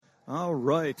All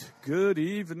right. Good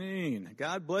evening.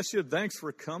 God bless you. Thanks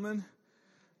for coming.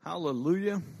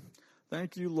 Hallelujah.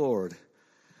 Thank you, Lord.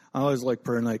 I always like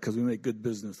prayer night because we make good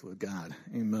business with God.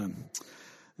 Amen.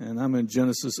 And I'm in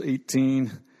Genesis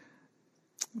 18,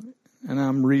 and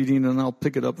I'm reading, and I'll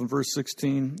pick it up in verse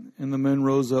 16. And the men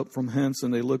rose up from hence,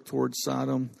 and they looked towards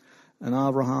Sodom, and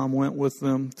Abraham went with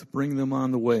them to bring them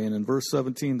on the way. And in verse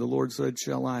 17, the Lord said,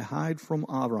 "Shall I hide from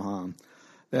Abraham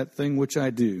that thing which I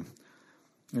do?"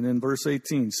 And in verse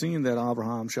 18, seeing that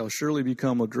Abraham shall surely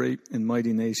become a great and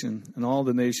mighty nation, and all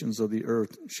the nations of the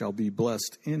earth shall be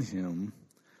blessed in him.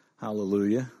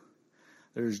 Hallelujah.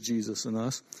 There's Jesus in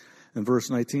us. In verse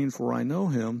 19, for I know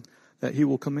him, that he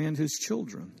will command his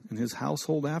children and his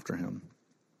household after him,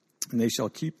 and they shall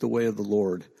keep the way of the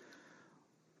Lord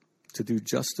to do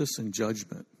justice and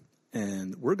judgment.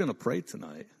 And we're going to pray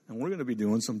tonight, and we're going to be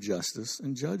doing some justice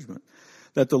and judgment,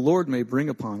 that the Lord may bring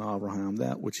upon Abraham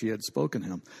that which he had spoken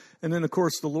him. And then, of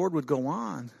course, the Lord would go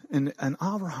on, and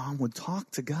Abraham would talk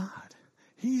to God.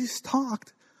 He's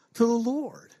talked to the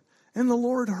Lord, and the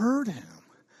Lord heard him.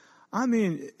 I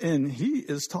mean, and he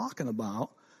is talking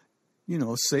about,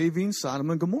 saving Sodom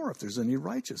and Gomorrah, if there's any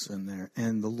righteous in there.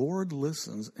 And the Lord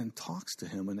listens and talks to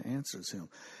him and answers him.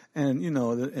 And,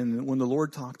 and when the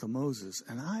Lord talked to Moses,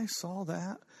 and I saw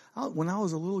that, when I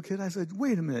was a little kid, I said,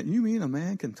 wait a minute, you mean a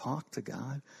man can talk to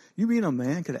God? You mean a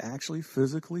man could actually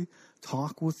physically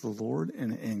talk with the Lord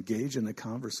and engage in a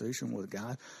conversation with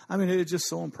God? I mean, it just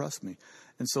so impressed me.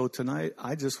 And so tonight,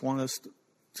 I just want us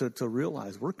to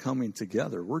realize we're coming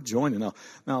together. We're joining up.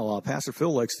 Now, Pastor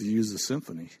Phil likes to use the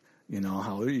symphony.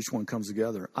 How each one comes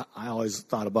together. I always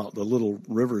thought about the little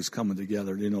rivers coming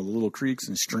together, the little creeks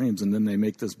and streams, and then they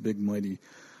make this big, mighty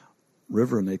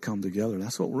river, and they come together.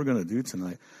 That's what we're going to do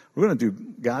tonight. We're going to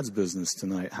do God's business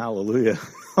tonight. Hallelujah.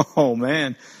 Oh,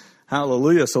 man.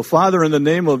 Hallelujah. So, Father, in the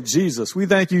name of Jesus, we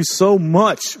thank you so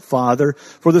much, Father,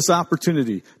 for this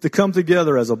opportunity to come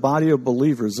together as a body of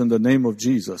believers in the name of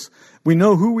Jesus. We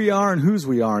know who we are and whose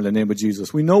we are in the name of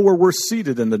Jesus. We know where we're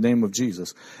seated in the name of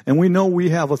Jesus. And we know we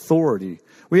have authority.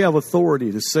 We have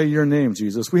authority to say your name,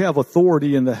 Jesus. We have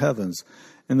authority in the heavens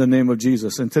in the name of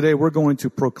Jesus. And today we're going to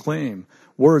proclaim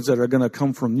words that are going to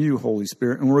come from you, Holy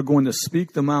Spirit, and we're going to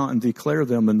speak them out and declare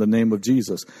them in the name of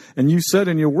Jesus. And you said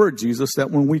in your word, Jesus, that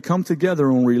when we come together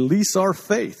and release our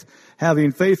faith,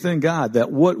 having faith in God,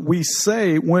 that what we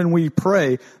say when we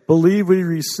pray, believe we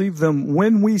receive them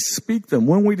when we speak them,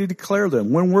 when we declare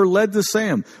them, when we're led to say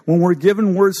them, when we're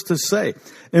given words to say,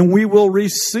 and we will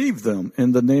receive them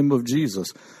in the name of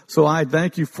Jesus. So I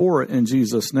thank you for it in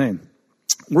Jesus' name.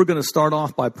 We're going to start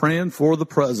off by praying for the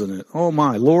president. Oh,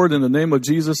 my Lord, in the name of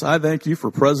Jesus, I thank you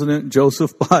for President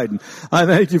Joseph Biden. I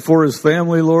thank you for his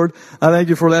family, Lord. I thank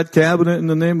you for that cabinet in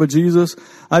the name of Jesus.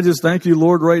 I just thank you,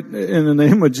 Lord, right in the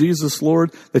name of Jesus,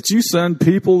 Lord, that you send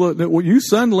people, that you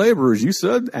send laborers. You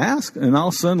said, ask, and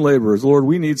I'll send laborers. Lord,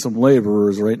 we need some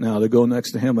laborers right now to go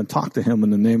next to him and talk to him in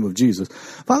the name of Jesus.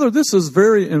 Father, this is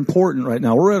very important right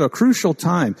now. We're at a crucial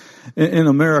time in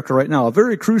America right now, a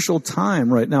very crucial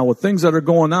time right now with things that are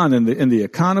going on in the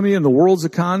economy, in the world's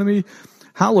economy.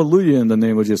 Hallelujah in the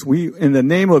name of Jesus. In the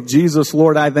name of Jesus,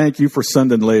 Lord, I thank you for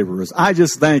sending laborers. I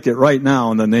just thank it right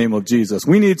now in the name of Jesus.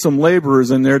 We need some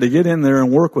laborers in there to get in there and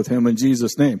work with him in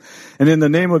Jesus' name. And in the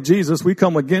name of Jesus, we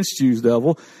come against you,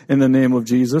 devil, in the name of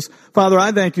Jesus. Father,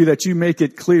 I thank you that you make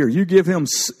it clear. You give him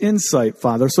insight,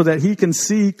 Father, so that he can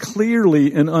see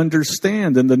clearly and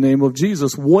understand in the name of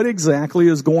Jesus what exactly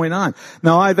is going on.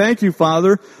 Now, I thank you,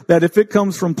 Father, that if it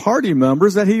comes from party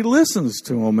members, that he listens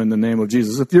to them in the name of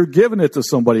Jesus. If you're giving it to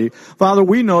somebody, Father,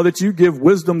 we know that you give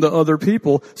wisdom to other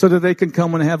people so that they can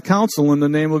come and have counsel in the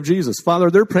name of Jesus. Father,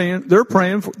 they're praying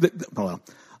for,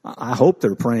 I hope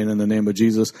they're praying in the name of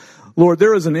Jesus. Lord,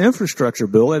 there is an infrastructure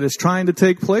bill that is trying to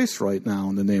take place right now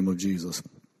in the name of Jesus.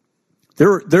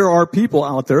 There are people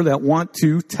out there that want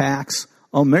to tax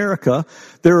America.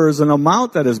 There is an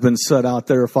amount that has been set out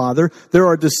there, Father. There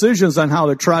are decisions on how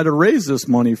to try to raise this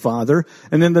money, Father.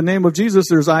 And in the name of Jesus,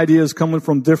 there's ideas coming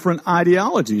from different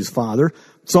ideologies, Father.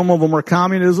 Some of them are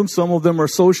communism. Some of them are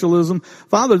socialism.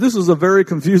 Father, this is a very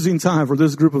confusing time for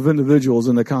this group of individuals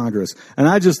in the Congress. And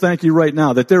I just thank you right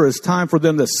now that there is time for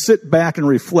them to sit back and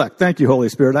reflect. Thank you, Holy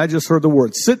Spirit. I just heard the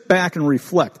word, sit back and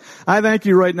reflect. I thank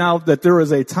you right now that there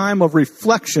is a time of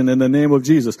reflection in the name of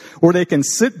Jesus where they can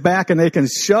sit back and they can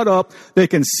shut up. They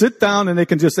can sit down and they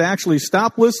can just actually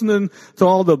stop listening to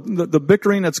all the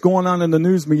bickering that's going on in the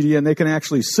news media, and they can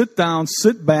actually sit down,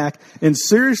 sit back, and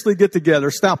seriously get together.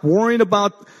 Stop worrying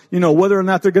about about, whether or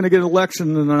not they're going to get an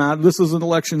election or not, this is an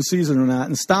election season or not,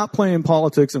 and stop playing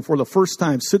politics and for the first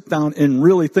time sit down and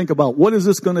really think about what is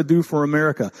this going to do for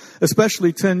America,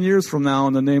 especially 10 years from now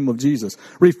in the name of Jesus.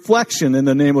 Reflection in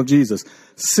the name of Jesus.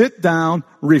 Sit down,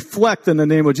 reflect in the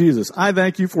name of Jesus. I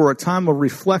thank you for a time of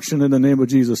reflection in the name of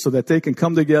Jesus so that they can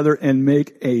come together and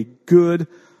make a good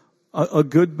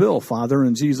bill, Father,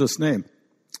 in Jesus' name.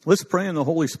 Let's pray in the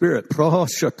Holy Spirit.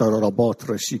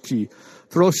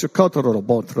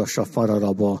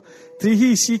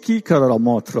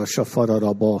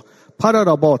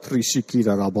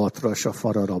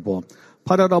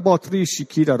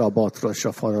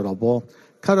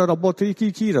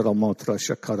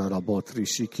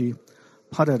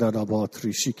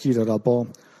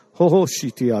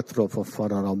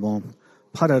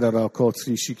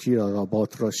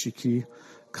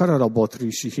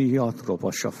 Kararabotri shihia tropa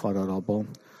shafarabo.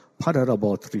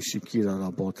 Pararabotri shikira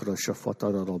rabotra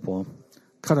shafatarabo.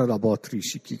 Kararabotri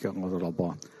shikika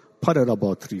rabo.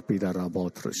 Pararabotri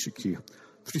pidarabotra shiki.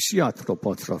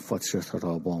 Trishiatropotra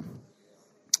fatshatarabo.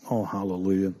 Oh,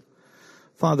 hallelujah.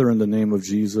 Father, in the name of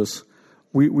Jesus,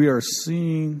 we are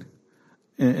seeing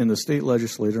in the state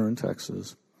legislature in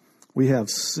Texas, we have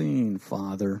seen,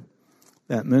 Father,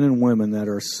 that men and women that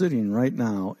are sitting right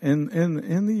now in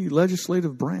the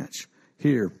legislative branch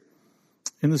here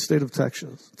in the state of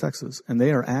Texas, and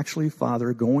they are actually,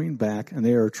 Father, going back and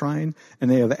they are trying, and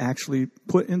they have actually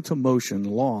put into motion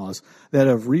laws that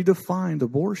have redefined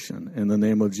abortion in the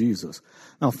name of Jesus.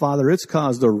 Now, Father, it's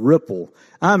caused a ripple.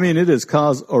 It has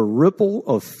caused a ripple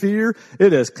of fear.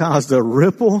 It has caused a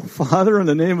ripple, Father, in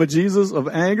the name of Jesus, of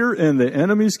anger in the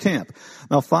enemy's camp.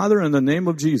 Now, Father, in the name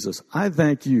of Jesus, I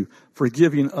thank you for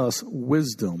giving us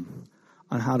wisdom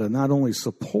on how to not only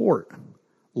support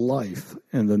life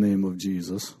in the name of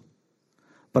Jesus,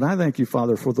 but I thank you,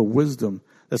 Father, for the wisdom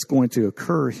that's going to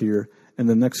occur here in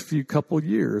the next few couple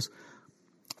years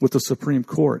with the Supreme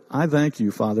Court. I thank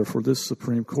you, Father, for this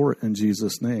Supreme Court in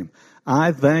Jesus' name.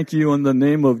 I thank you in the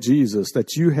name of Jesus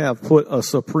that you have put a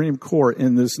Supreme Court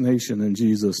in this nation in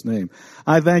Jesus' name.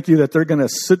 I thank you that they're going to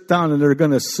sit down and they're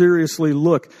going to seriously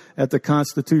look at the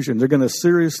Constitution. They're going to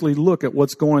seriously look at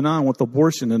what's going on with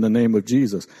abortion in the name of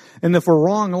Jesus. And if a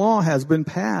wrong law has been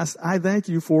passed, I thank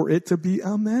you for it to be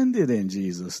amended in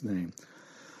Jesus' name.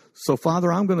 So,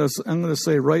 Father, I'm going to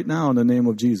say right now in the name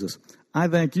of Jesus, I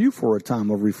thank you for a time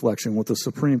of reflection with the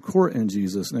Supreme Court in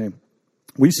Jesus' name.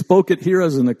 We spoke it here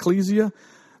as an ecclesia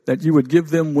that you would give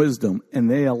them wisdom,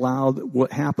 and they allowed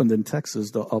what happened in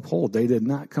Texas to uphold. They did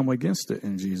not come against it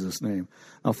in Jesus' name.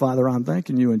 Now, Father, I'm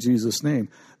thanking you in Jesus' name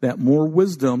that more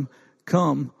wisdom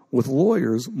come with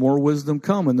lawyers, more wisdom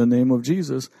come in the name of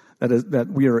Jesus, that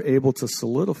we are able to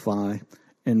solidify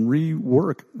and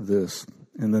rework this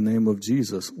in the name of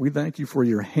Jesus. We thank you for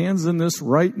your hands in this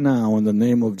right now in the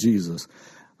name of Jesus.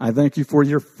 I thank you for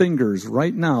your fingers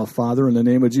right now, Father, in the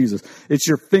name of Jesus. It's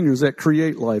your fingers that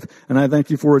create life. And I thank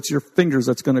you for it's your fingers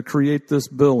that's going to create this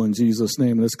bill in Jesus'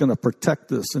 name. And it's going to protect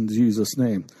this in Jesus'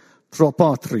 name.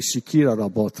 Tropatri shikira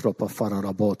rabotropa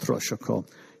fararabotra shako.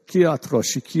 Kiatro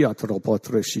shikiatro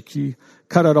botre shiki.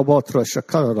 Kararabotra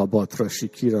shakarabotra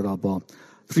shikira rabo.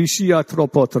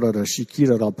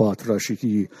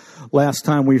 Last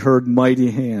time we heard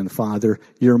mighty hand, Father,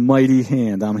 your mighty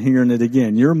hand. I'm hearing it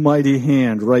again. Your mighty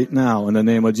hand right now in the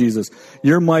name of Jesus.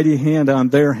 Your mighty hand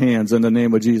on their hands in the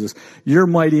name of Jesus. Your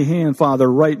mighty hand,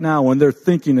 Father, right now in their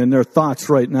thinking and their thoughts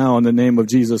right now in the name of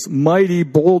Jesus. Mighty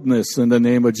boldness in the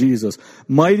name of Jesus.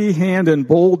 Mighty hand and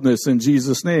boldness in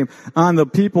Jesus' name on the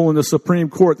people in the Supreme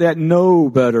Court that know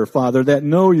better, Father, that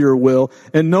know your will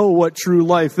and know what true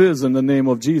life is in the name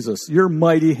of Jesus. Your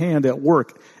mighty hand at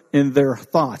work in their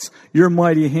thoughts. Your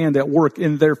mighty hand at work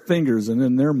in their fingers and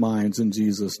in their minds in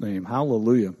Jesus' name.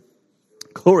 Hallelujah.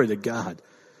 Glory to God.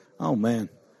 Oh, man.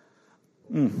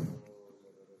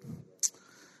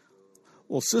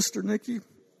 Well, Sister Nikki,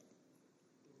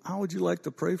 how would you like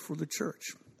to pray for the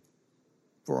church?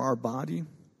 For our body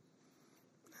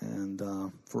and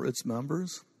for its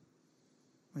members?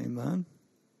 Amen.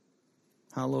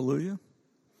 Hallelujah.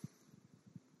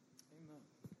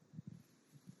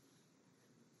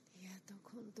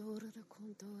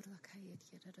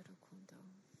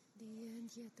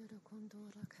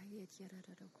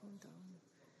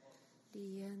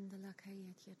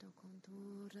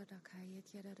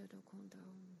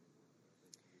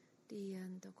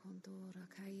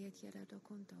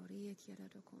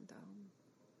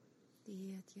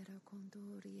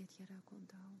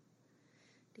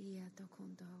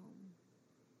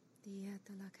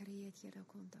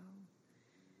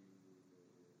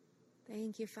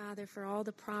 Thank you, Father, for all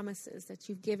the promises that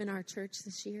you've given our church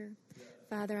this year.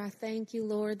 Father, I thank you,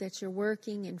 Lord, that you're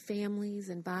working in families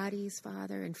and bodies,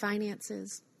 Father, and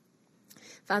finances.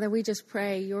 Father, we just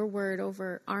pray your word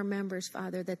over our members,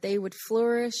 Father, that they would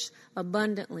flourish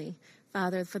abundantly,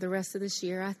 Father, for the rest of this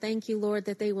year. I thank you, Lord,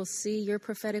 that they will see your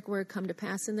prophetic word come to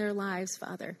pass in their lives,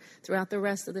 Father, throughout the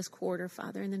rest of this quarter,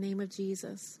 Father, in the name of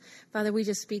Jesus. Father, we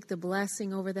just speak the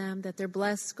blessing over them, that they're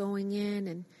blessed going in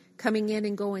and coming in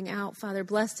and going out, Father,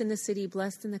 blessed in the city,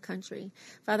 blessed in the country.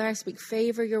 Father, I speak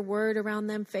favor, your word around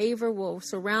them. Favor will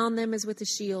surround them as with a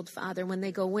shield, Father, when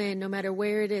they go in, no matter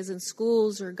where it is, in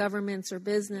schools or governments or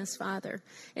business, Father,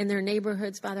 in their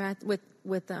neighborhoods, Father,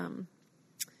 with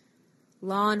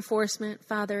law enforcement,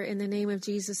 Father, in the name of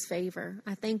Jesus, favor.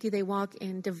 I thank you they walk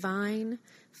in divine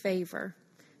favor,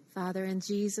 Father, in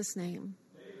Jesus' name.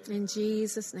 In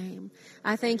Jesus' name.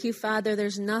 I thank you, Father,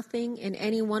 there's nothing in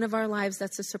any one of our lives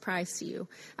that's a surprise to you.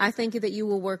 I thank you that you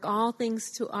will work all things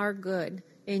to our good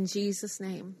in Jesus'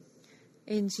 name.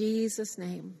 In Jesus'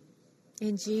 name.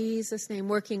 In Jesus' name.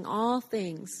 Working all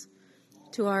things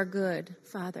to our good,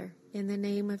 Father, in the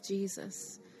name of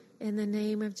Jesus. In the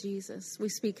name of Jesus. We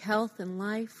speak health and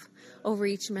life over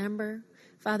each member.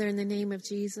 Father, in the name of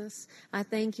Jesus, I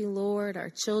thank you, Lord, our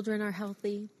children are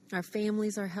healthy. Our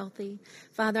families are healthy.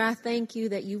 Father, I thank you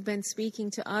that you've been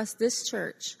speaking to us, this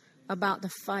church, about the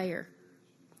fire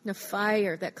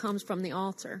that comes from the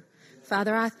altar.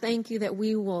 Father, I thank you that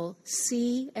we will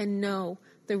see and know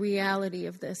the reality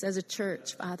of this as a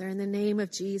church, Father, in the name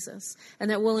of Jesus, and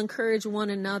that we'll encourage one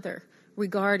another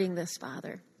regarding this,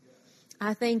 Father.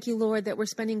 I thank you, Lord, that we're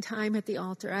spending time at the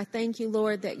altar. I thank you,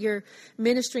 Lord, that you're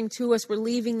ministering to us. We're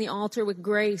leaving the altar with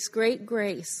grace, great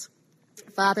grace.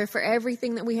 Father, for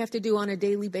everything that we have to do on a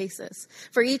daily basis,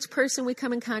 for each person we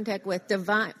come in contact with,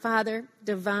 divine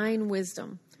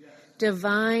wisdom,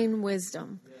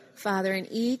 Father, in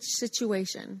each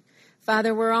situation.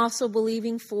 Father, we're also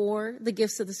believing for the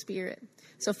gifts of the Spirit.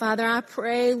 So, Father, I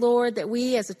pray, Lord, that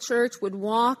we as a church would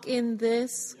walk in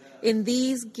these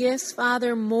gifts,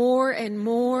 Father, more and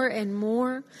more and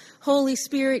more. Holy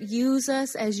Spirit, use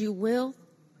us as you will.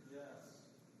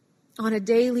 On a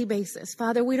daily basis.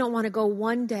 Father, we don't want to go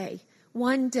one day.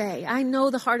 I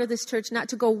know the heart of this church, not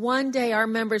to go one day, our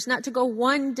members, not to go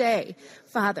one day,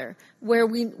 Father, where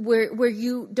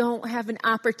you don't have an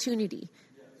opportunity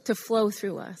to flow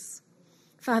through us.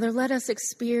 Father, let us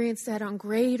experience that on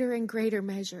greater and greater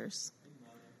measures.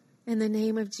 In the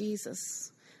name of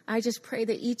Jesus, I just pray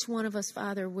that each one of us,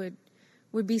 Father, would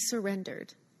be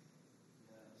surrendered.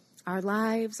 Our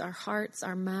lives, our hearts,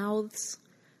 our mouths.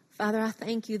 Father, I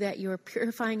thank you that you're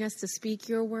purifying us to speak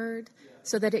your word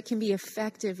so that it can be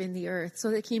effective in the earth,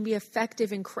 so that it can be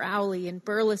effective in Crowley and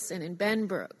Burleson and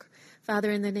Benbrook.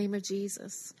 Father, in the name of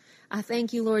Jesus, I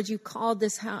thank you, Lord, you called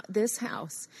this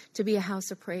house to be a house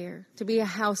of prayer, to be a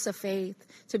house of faith,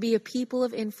 to be a people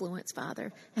of influence,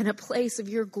 Father, and a place of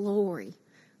your glory.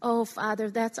 Oh,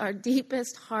 Father, that's our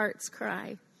deepest heart's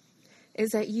cry, is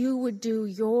that you would do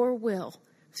your will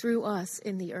through us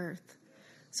in the earth.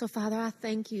 So, Father, I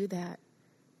thank you that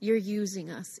you're using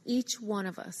us, each one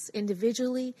of us,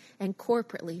 individually and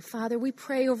corporately. Father, we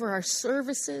pray over our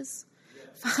services.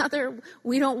 Father,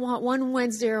 we don't want one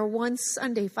Wednesday or one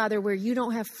Sunday, Father, where you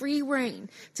don't have free reign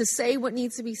to say what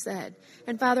needs to be said.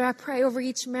 And, Father, I pray over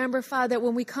each member, Father, that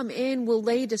when we come in, we'll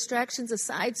lay distractions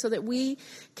aside so that we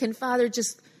can, Father,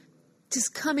 just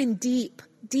come in deep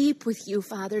with you,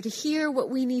 Father, to hear what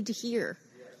we need to hear.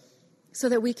 So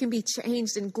that we can be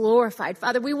changed and glorified.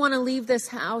 Father, we want to leave this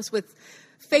house with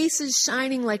faces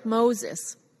shining like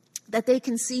Moses, that they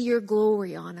can see your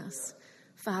glory on us.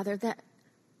 Father,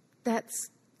 that's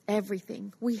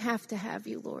everything. We have to have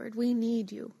you, Lord. We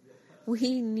need you.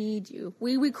 We need you.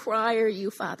 We require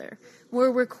you, Father.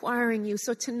 We're requiring you.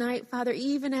 So tonight, Father,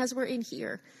 even as we're in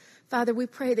here, Father, we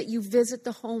pray that you visit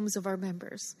the homes of our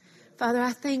members. Father,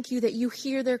 I thank you that you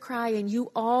hear their cry and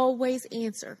you always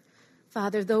answer.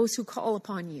 Father, those who call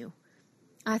upon you.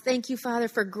 I thank you, Father,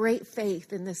 for great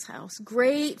faith in this house.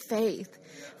 Great faith.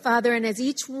 Father, and as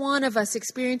each one of us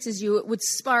experiences you, it would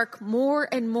spark more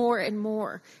and more and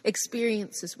more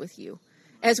experiences with you.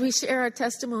 As we share our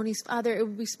testimonies, Father, it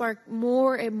would spark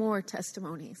more and more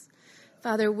testimonies.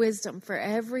 Father, wisdom for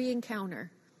every encounter,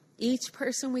 each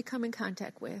person we come in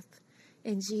contact with.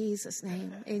 In Jesus'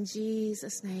 name. In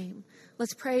Jesus' name.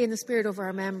 Let's pray in the Spirit over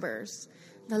our members.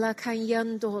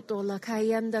 Dalakayando do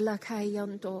lakayanda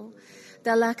lakayando.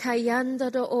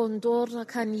 Dalakayanda do ondo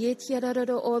rakanyetya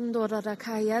do ondo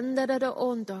rakayanda do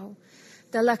ondo.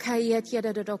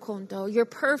 Dalakayetya do kondo. Your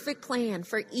perfect plan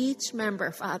for each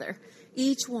member, Father.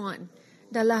 Each one.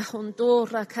 Dalahondo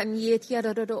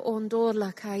rakanyetya do ondo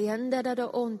lakayanda do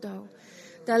ondo.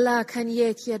 Dala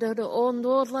kanyet yada do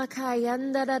ondora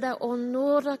kayanda da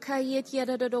ondora kayet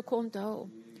yada do konto.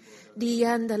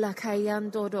 Dianda la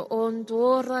kayando do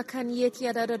ondora kanyet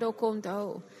yada do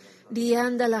konto.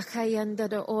 Dianda la kayanda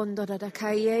do ondora da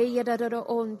kaye yada do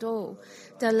ondo.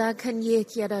 Dala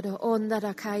kanyet yada do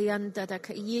ondora kayanda da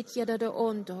kayet yada do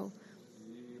ondo.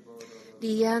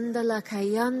 Dianda la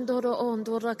kayando do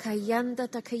ondo la kayanda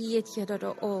ta kayet yada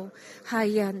do o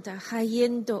hayanda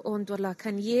hayendo ondo la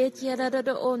kanyet yada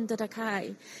do onda da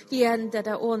kai dianda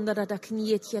da onda da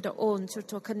kanyet yada ondo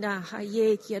to kana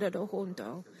hayet yada do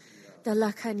ondo da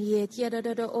la kanyet yada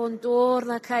do ondo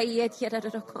la kayet yada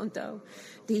do kondo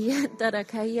dianda da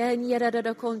kayen yada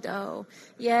do kondo.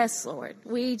 Yes, Lord,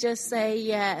 we just say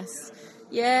yes.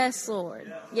 Yes,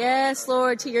 Lord. Yes,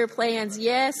 Lord, to your plans.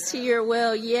 Yes, to your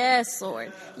will. Yes,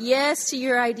 Lord. Yes, to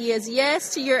your ideas.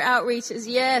 Yes, to your outreaches.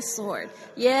 Yes, Lord.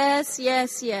 Yes,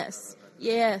 yes, yes.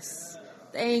 Yes.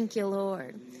 Thank you,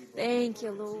 Lord. Thank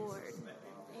you, Lord.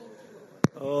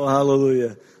 Oh,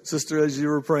 hallelujah. Sister, as you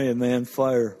were praying, man,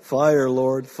 fire, fire,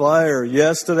 Lord, fire.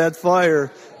 Yes to that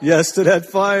fire. Yes to that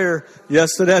fire.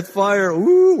 Yes to that fire.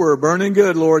 Ooh, we're burning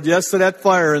good, Lord. Yes to that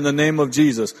fire in the name of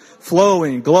Jesus.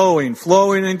 Flowing, glowing,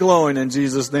 flowing and glowing in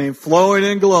Jesus' name. Flowing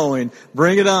and glowing.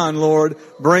 Bring it on, Lord.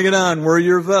 Bring it on. We're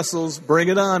your vessels. Bring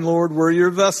it on, Lord. We're your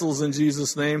vessels in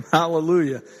Jesus' name.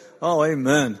 Hallelujah. Oh,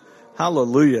 amen.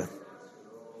 Hallelujah.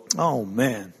 Oh,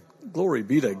 man. Glory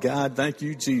be to God. Thank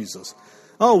you, Jesus.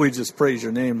 Oh, we just praise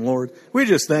your name, Lord. We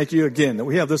just thank you again that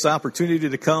we have this opportunity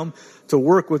to come to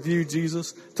work with you,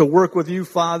 Jesus, to work with you,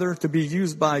 Father, to be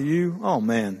used by you. Oh,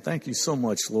 man, thank you so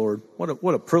much, Lord.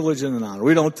 What a privilege and an honor.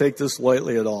 We don't take this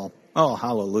lightly at all. Oh,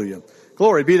 hallelujah.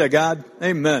 Glory be to God.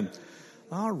 Amen.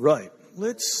 All right.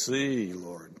 Let's see,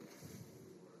 Lord.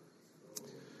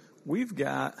 We've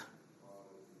got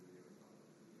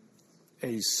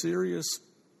a serious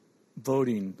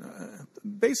voting.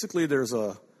 Basically, there's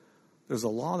a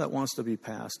law that wants to be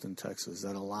passed in Texas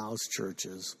that allows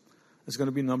churches. It's going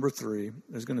to be number 3.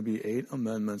 There's going to be 8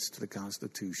 amendments to the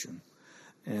Constitution.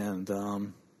 And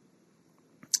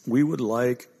we would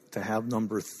like to have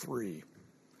number 3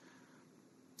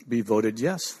 be voted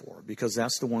yes for, because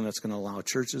that's the one that's going to allow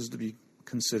churches to be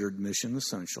considered mission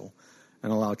essential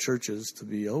and allow churches to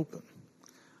be open.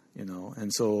 You know,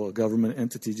 and so a government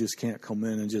entity just can't come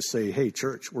in and just say, hey,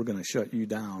 church, we're going to shut you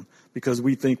down because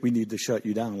we think we need to shut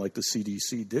you down like the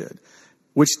CDC did,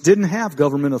 which didn't have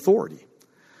government authority.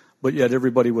 But yet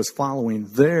everybody was following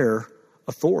their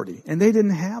authority, and they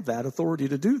didn't have that authority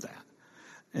to do that.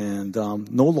 And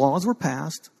no laws were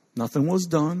passed. Nothing was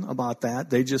done about that.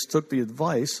 They just took the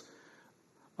advice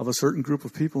of a certain group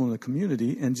of people in the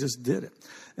community and just did it.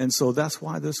 And so that's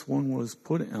why this one was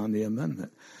put on the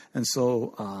amendment. And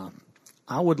so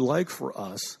I would like for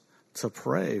us to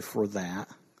pray for that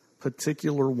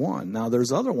particular one. Now,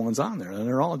 there's other ones on there, and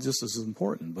they're all just as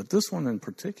important, but this one in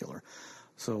particular.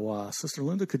 So, Sister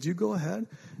Linda, could you go ahead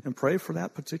and pray for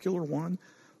that particular one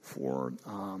for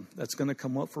that's going to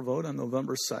come up for vote on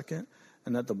November 2nd,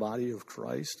 and that the body of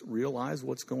Christ realize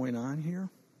what's going on here?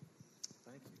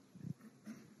 Thank you.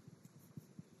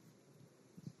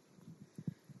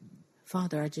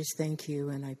 Father, I just thank you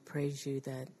and I praise you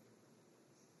that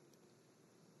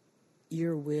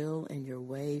your will and your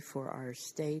way for our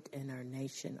state and our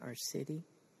nation, our city,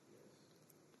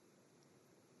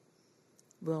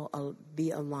 will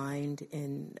be aligned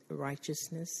in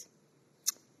righteousness.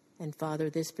 And Father,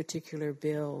 this particular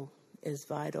bill is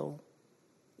vital,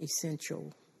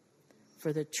 essential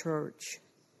for the church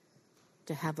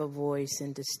to have a voice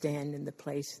and to stand in the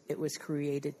place it was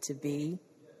created to be.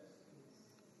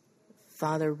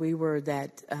 Father, we were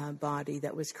that body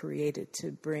that was created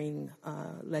to bring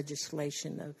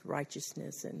legislation of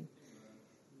righteousness and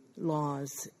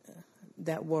laws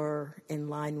that were in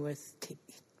line with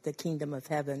the kingdom of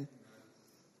heaven.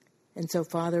 And so,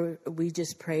 Father, we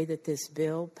just pray that this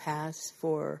bill pass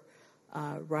for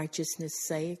righteousness'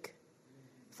 sake.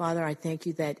 Father, I thank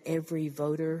you that every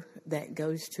voter that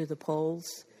goes to the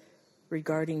polls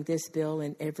regarding this bill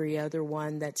and every other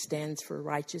one that stands for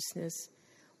righteousness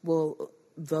will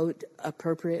vote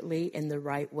appropriately in the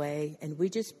right way. And we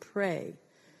just pray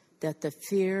that the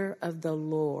fear of the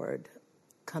Lord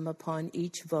come upon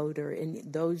each voter,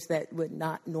 and those that would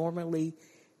not normally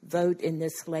vote in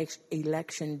this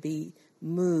election be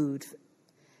moved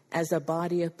as a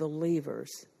body of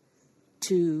believers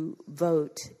to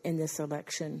vote in this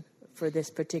election for this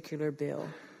particular bill.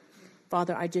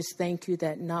 Father, I just thank you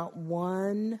that not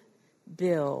one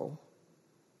bill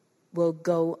will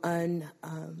go undone,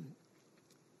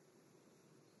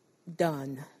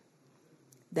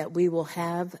 that we will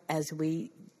have, as we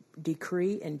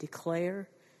decree and declare,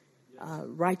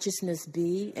 righteousness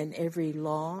be in every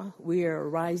law. We are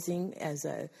rising as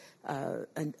a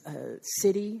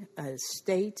city, a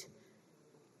state,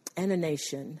 and a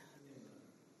nation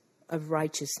of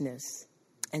righteousness,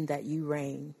 and that you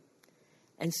reign.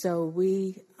 And so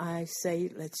I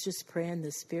say, let's just pray in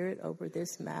the Spirit over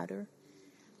this matter.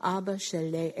 Abba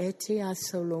shele eti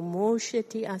asolomo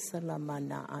sheti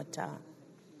asalamana ata.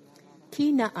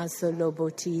 Kina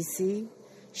asolobotisi,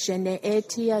 shene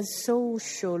eti aso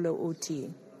sholo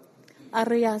uti.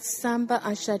 Aria samba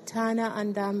ashatana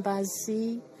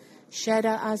andambasi,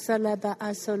 shada asalaba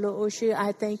asolo oshi.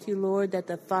 I thank you, Lord, that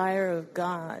the fire of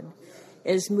God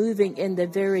is moving in the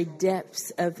very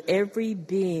depths of every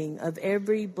being, of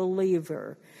every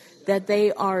believer, that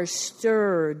they are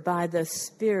stirred by the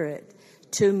Spirit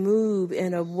to move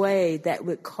in a way that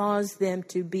would cause them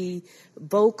to be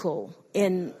vocal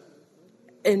in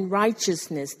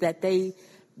righteousness, that they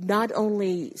not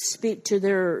only speak to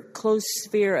their close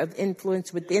sphere of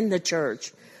influence within the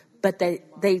church, but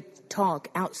they talk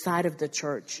outside of the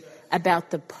church about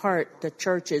the part the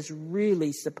church is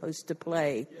really supposed to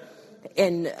play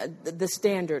in the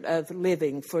standard of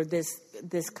living for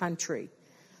this country.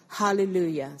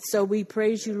 Hallelujah. So we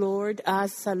praise you, Lord.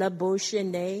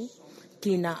 Asalaboshene,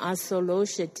 kina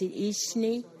asolosheti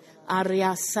ishni,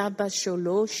 ariasaba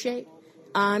sholoshe,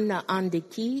 ana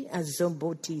andiki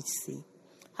azombotisi.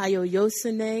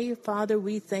 Hayoyosene, Father,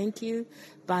 we thank you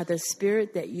by the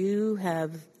Spirit that you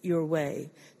have your way,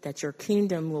 that your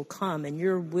kingdom will come and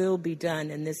your will be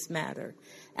done in this matter,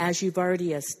 as you've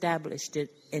already established it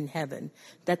in heaven,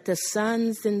 that the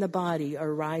sons in the body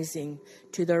are rising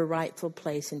to their rightful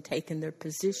place and taking their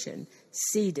position,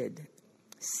 seated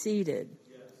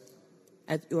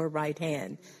at your right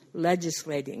hand,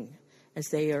 legislating as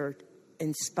they are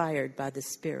inspired by the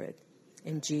Spirit.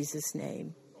 In Jesus'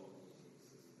 name.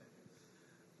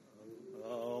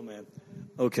 Oh, man.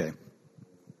 Okay.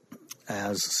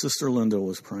 As Sister Linda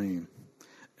was praying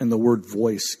and the word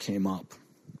voice came up,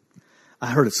 I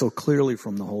heard it so clearly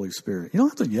from the Holy Spirit. You don't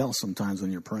have to yell sometimes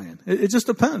when you're praying. It just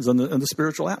depends on the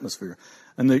spiritual atmosphere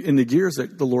and in the gears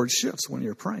that the Lord shifts when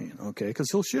you're praying, okay?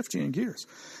 Because he'll shift you in gears.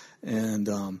 And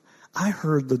I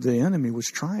heard that the enemy was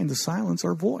trying to silence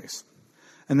our voice.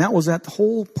 And that was the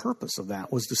whole purpose of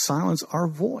that, was to silence our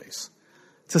voice.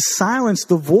 To silence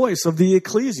the voice of the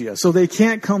ecclesia so they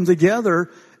can't come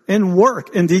together and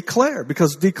work and declare.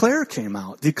 Because declare came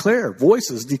out. Declare.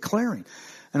 Voices declaring.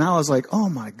 And I was like, oh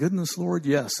my goodness, Lord,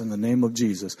 yes, in the name of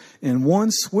Jesus. In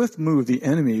one swift move, the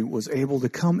enemy was able to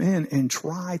come in and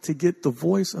try to get the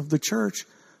voice of the church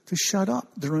to shut up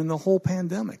during the whole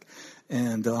pandemic.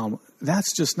 And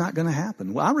that's just not going to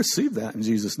happen. Well, I received that in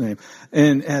Jesus' name.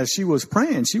 And as she was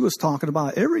praying, she was talking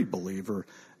about every believer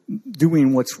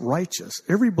doing what's righteous.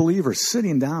 Every believer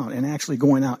sitting down and actually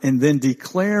going out and then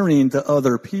declaring to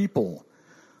other people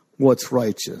what's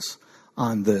righteous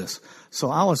on this. So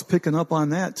I was picking up on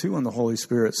that too in the Holy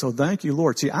Spirit. So thank you,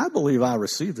 Lord. See, I believe I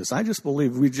received this. I just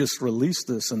believe we just released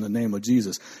this in the name of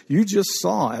Jesus. You just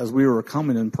saw as we were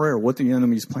coming in prayer what the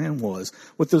enemy's plan was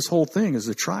with this whole thing, is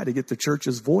to try to get the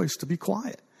church's voice to be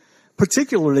quiet.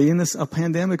 Particularly in a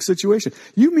pandemic situation.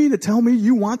 You mean to tell me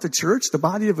you want the church, the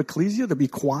body of ecclesia, to be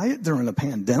quiet during a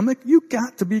pandemic? You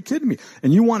got to be kidding me.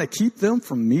 And you want to keep them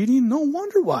from meeting? No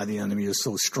wonder why the enemy is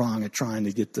so strong at trying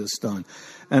to get this done.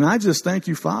 And I just thank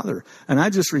you, Father. And I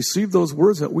just received those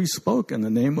words that we spoke in the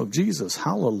name of Jesus.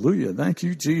 Hallelujah. Thank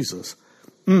you, Jesus.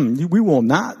 We will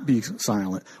not be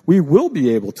silent. We will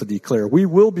be able to declare. We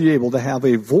will be able to have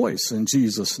a voice in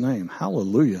Jesus' name.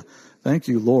 Hallelujah. Thank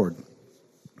you, Lord.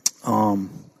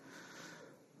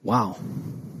 Wow.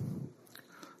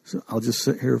 So I'll just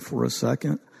sit here for a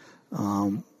second.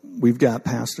 We've got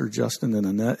Pastor Justin and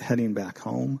Annette heading back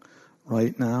home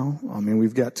right now. I mean,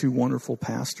 we've got two wonderful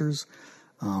pastors.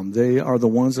 They are the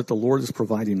ones that the Lord is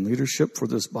providing leadership for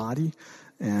this body.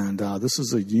 And this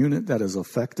is a unit that is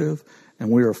effective, and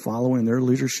we are following their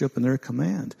leadership and their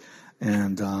command.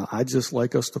 And I'd just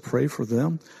like us to pray for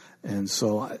them. And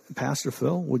so, Pastor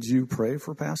Phil, would you pray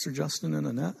for Pastor Justin and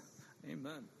Annette?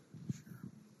 Amen.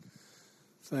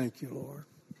 Thank you,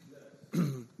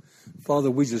 Lord.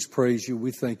 Father, we just praise you.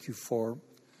 We thank you for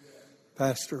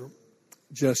Pastor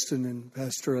Justin and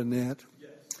Pastor Annette.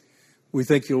 We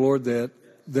thank you, Lord, that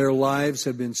their lives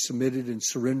have been submitted and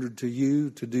surrendered to you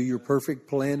to do your perfect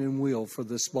plan and will for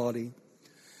this body.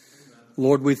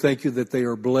 Lord, we thank you that they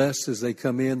are blessed as they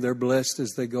come in. They're blessed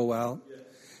as they go out.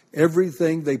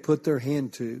 Everything they put their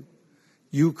hand to,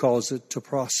 you cause it to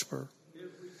prosper.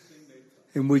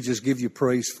 And we just give you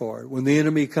praise for it. When the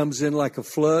enemy comes in like a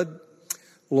flood,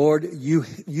 Lord, you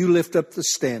lift up the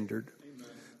standard. Amen.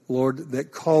 Lord,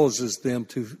 that causes them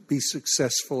to be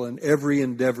successful in every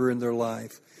endeavor in their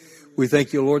life. We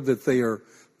thank you, Lord, that they are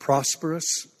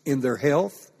prosperous in their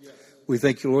health. We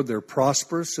thank you, Lord, they're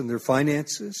prosperous in their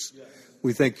finances.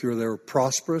 We thank you, they're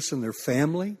prosperous in their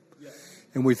family.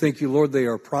 And we thank you, Lord, they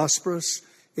are prosperous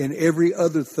in every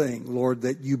other thing, Lord,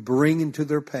 that you bring into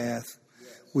their path.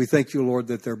 We thank you, Lord,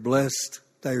 that they're blessed.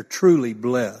 They're truly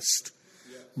blessed.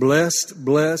 Blessed,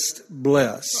 blessed,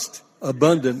 blessed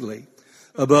abundantly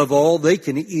above all they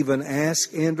can even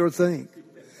ask and or think.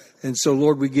 And so,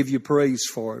 Lord, we give you praise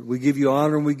for it. We give you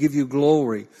honor and we give you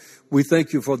glory. We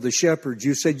thank you for the shepherds.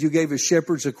 You said you gave us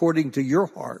shepherds according to your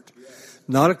heart,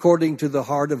 not according to the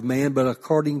heart of man, but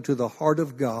according to the heart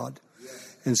of God.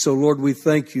 And so, Lord, we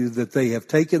thank you that they have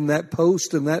taken that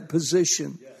post and that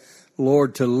position,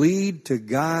 Lord, to lead, to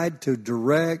guide, to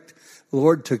direct,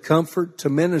 Lord, to comfort, to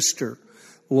minister,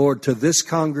 Lord, to this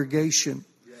congregation,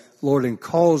 Lord, and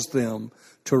cause them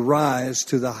to rise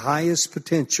to the highest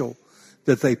potential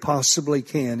that they possibly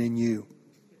can in you.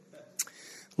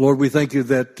 Lord, we thank you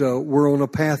that we're on a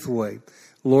pathway.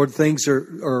 Lord, things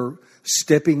are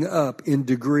stepping up in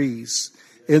degrees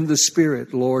in the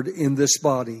Spirit, Lord, in this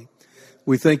body.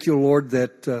 We thank you, Lord,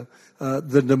 that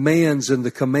the demands and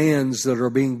the commands that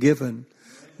are being given,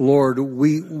 Lord,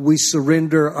 we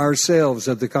surrender ourselves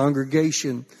at the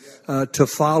congregation to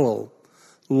follow,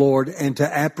 Lord, and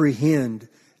to apprehend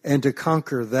and to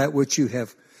conquer that which you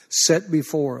have set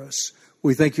before us.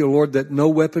 We thank you, Lord, that no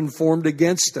weapon formed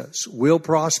against us will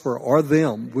prosper, or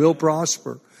them will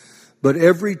prosper. But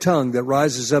every tongue that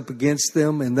rises up against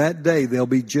them, in that day they'll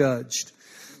be judged.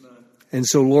 And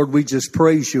so, Lord, we just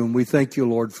praise you and we thank you,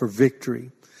 Lord, for victory.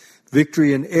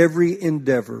 Victory in every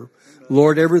endeavor.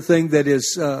 Lord, everything that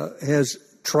is has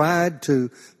tried to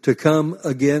come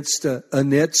against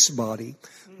Annette's body.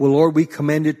 Well, Lord, we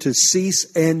command it to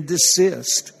cease and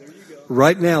desist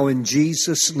right now in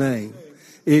Jesus' name.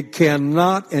 It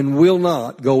cannot and will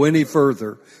not go any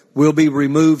further. Will be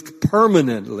removed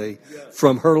permanently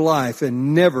from her life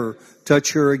and never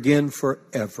touch her again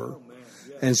forever.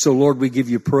 And so, Lord, we give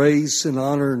you praise and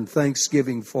honor and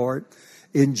thanksgiving for it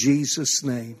in Jesus'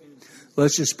 name.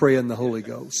 Let's just pray in the Holy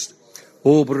Ghost.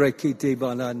 Goziki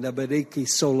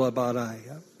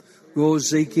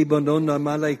bandona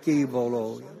malaki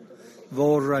volo,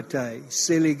 vorate,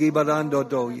 siligi barando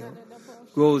doyo,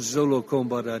 gozolo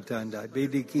combaratanda,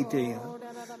 bidikite,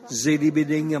 zidi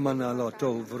bidinga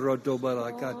manaloto, vroto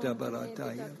barakata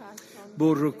barataya,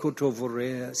 burukoto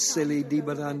vorea, sili di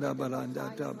baranda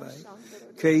baranda tabai,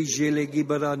 kejele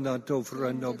gibaranda to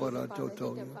frando barato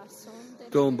toyo,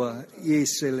 tomba,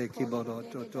 yesele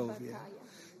kibarato tovia.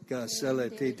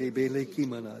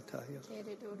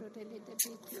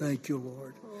 Thank you,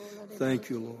 Lord. Thank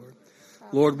you, Lord.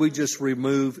 Lord, we just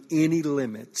remove any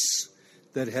limits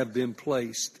that have been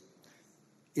placed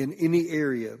in any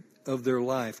area of their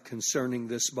life concerning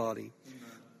this body.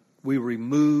 We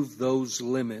remove those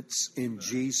limits in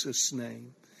Jesus'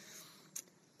 name.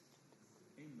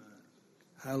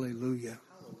 Hallelujah.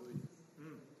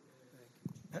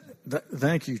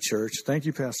 Thank you, church. Thank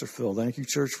you, Pastor Phil. Thank you,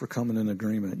 church, for coming in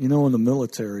agreement. You know, in the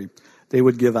military, they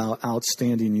would give out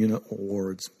outstanding unit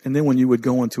awards. And then when you would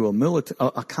go into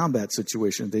a combat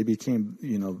situation, they became,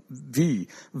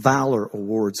 Valor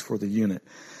Awards for the unit.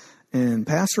 And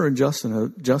Pastor and Justin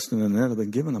and Ed have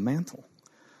been given a mantle.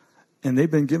 And they've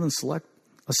been given select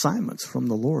assignments from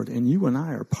the Lord. And you and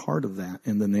I are part of that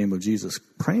in the name of Jesus.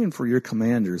 Praying for your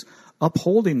commanders,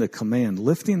 upholding the command,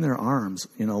 lifting their arms,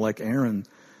 like Aaron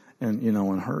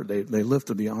and her, they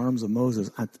lifted the arms of Moses.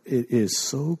 It is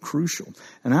so crucial.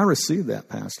 And I received that,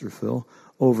 Pastor Phil,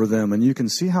 over them. And you can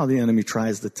see how the enemy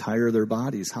tries to tire their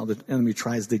bodies, how the enemy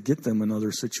tries to get them in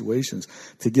other situations,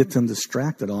 to get them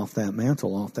distracted off that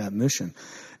mantle, off that mission.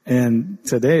 And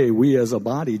today, we as a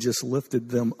body just lifted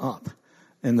them up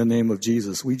in the name of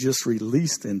Jesus. We just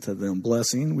released into them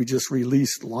blessing. We just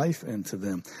released life into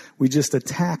them. We just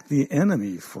attacked the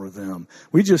enemy for them.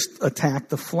 We just attacked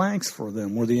the flanks for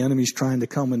them where the enemy's trying to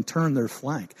come and turn their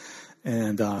flank.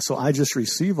 And so I just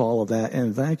receive all of that,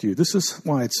 and thank you. This is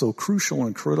why it's so crucial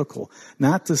and critical,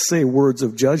 not to say words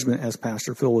of judgment, as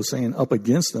Pastor Phil was saying, up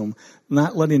against them,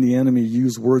 not letting the enemy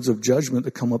use words of judgment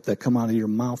that come out of your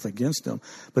mouth against them,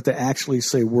 but to actually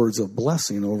say words of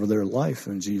blessing over their life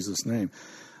in Jesus' name.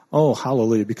 Oh,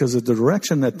 hallelujah, because the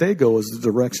direction that they go is the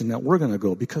direction that we're going to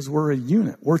go, because we're a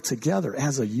unit. We're together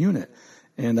as a unit,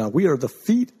 and we are the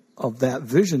feet of that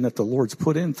vision that the Lord's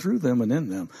put in through them and in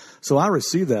them. So I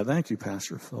receive that. Thank you,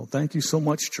 Pastor Phil. Thank you so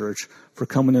much, church, for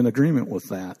coming in agreement with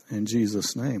that in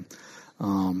Jesus' name.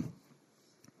 Dr.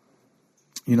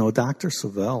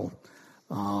 Savelle,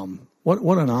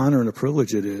 What an honor and a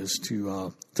privilege it is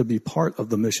to be part of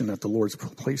the mission that the Lord's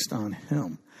placed on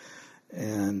him.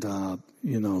 And,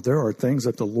 there are things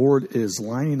that the Lord is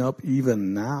lining up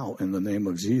even now in the name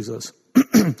of Jesus.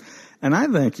 And I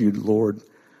thank you, Lord.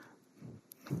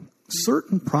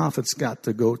 Certain prophets got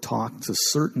to go talk to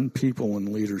certain people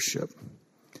in leadership.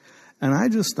 And I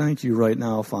just thank you right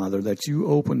now, Father, that you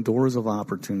open doors of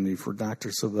opportunity for Dr.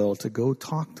 Savelle to go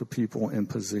talk to people in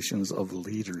positions of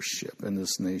leadership in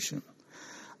this nation.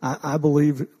 I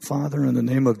believe, Father, in the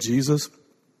name of Jesus,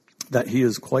 that he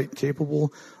is quite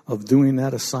capable of doing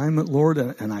that assignment, Lord.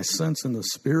 And I sense in the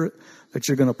Spirit that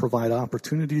you're going to provide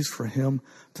opportunities for him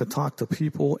to talk to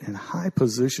people in high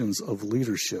positions of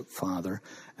leadership, Father.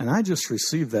 And I just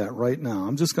received that right now.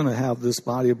 I'm just going to have this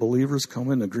body of believers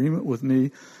come in agreement with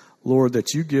me, Lord,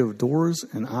 that you give doors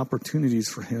and opportunities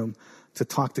for him to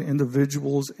talk to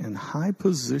individuals in high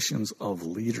positions of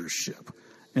leadership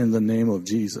in the name of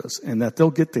Jesus, and that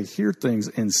they'll get to hear things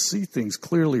and see things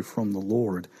clearly from the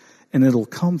Lord, and it'll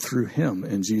come through him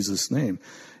in Jesus' name,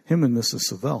 him and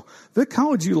Mrs. Savelle. Vic, how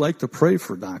would you like to pray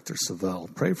for Dr.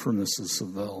 Savelle? Pray for Mrs.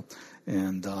 Savelle.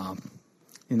 And,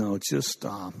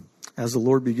 as the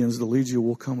Lord begins to lead you,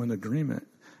 we'll come in agreement.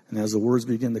 And as the words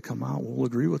begin to come out, we'll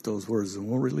agree with those words, and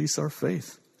we'll release our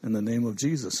faith in the name of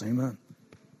Jesus. Amen.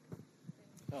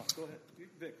 Oh, go ahead.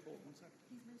 Vic, hold 1 second.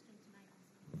 He's ministering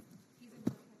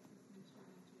tonight.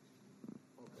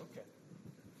 Okay.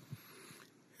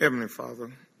 Heavenly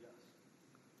Father,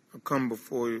 I come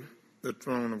before you, the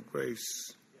throne of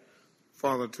grace,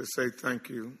 Father, to say thank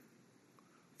you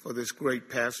for this great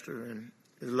pastor and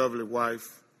his lovely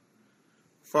wife.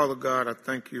 Father God, I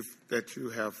thank you that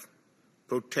you have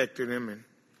protected him and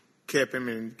kept him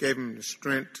and gave him the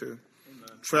strength to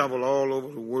travel all over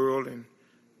the world and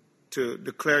to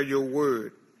declare your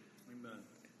word. Amen.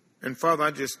 And Father,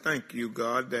 I just thank you,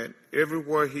 God, that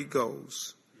everywhere he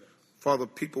goes, Father,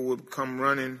 people will come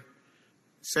running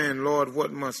saying, Lord,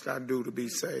 what must I do to be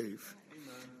saved?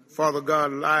 Amen. Father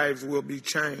God, lives will be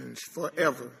changed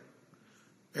forever.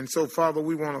 And so, Father,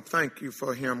 we want to thank you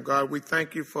for him, God. We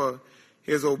thank you for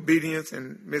his obedience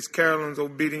and Miss Carolyn's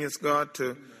obedience, God,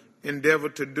 to endeavor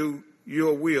to do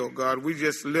your will, God. We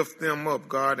just lift them up,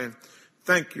 God, and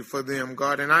thank you for them,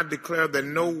 God. And I declare that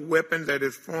no weapon that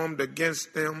is formed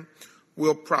against them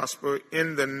will prosper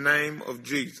in the name of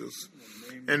Jesus.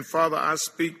 And Father, I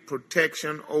speak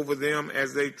protection over them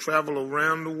as they travel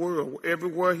around the world,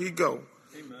 everywhere he go.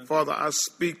 Amen. Father, I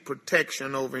speak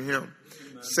protection over him.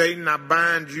 Amen. Satan, I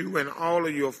bind you and all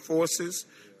of your forces.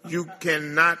 You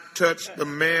cannot touch the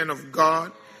man of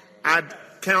God. I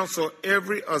counsel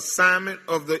every assignment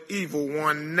of the evil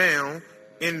one now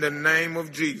in the name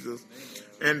of Jesus.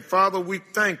 And Father, we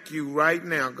thank you right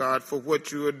now, God, for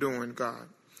what you are doing, God.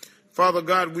 Father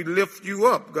God, we lift you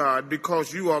up, God,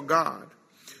 because you are God.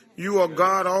 You are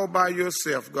God all by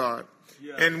yourself, God.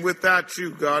 And without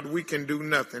you, God, we can do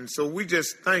nothing. So we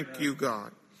just thank you,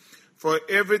 God, for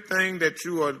everything that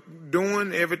you are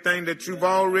doing, everything that you've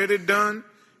already done,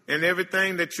 and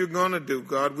everything that you're going to do,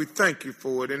 God. We thank you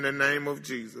for it in the name of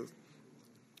Jesus.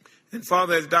 And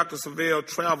Father, as Dr. Savelle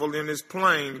traveled in his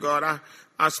plane, God,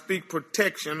 I speak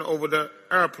protection over the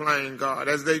airplane, God,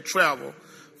 as they travel.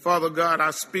 Father God,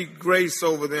 I speak grace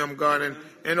over them, God,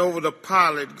 and over the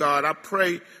pilot, God. I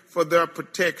pray for their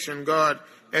protection, God,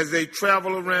 as they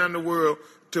travel around the world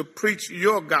to preach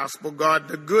your gospel, God,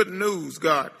 the good news,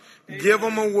 God. Give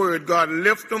them a word, God.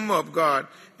 Lift them up, God.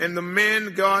 And the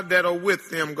men, God, that are with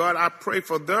them, God, I pray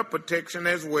for their protection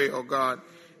as well, God.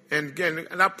 And again,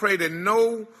 I pray that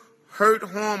no hurt,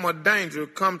 harm, or danger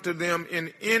come to them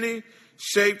in any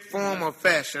shape, form, or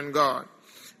fashion, God.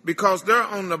 Because they're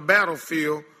on the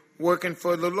battlefield working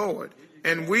for the Lord.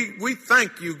 And we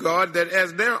thank you, God, that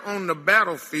as they're on the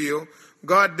battlefield,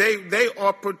 God, they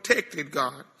are protected,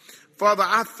 God. Father,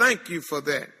 I thank you for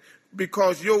that.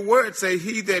 Because your word say,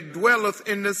 he that dwelleth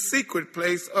in the secret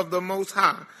place of the Most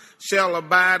High shall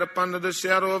abide up under the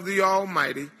shadow of the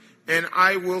Almighty. And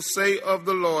I will say of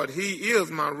the Lord, he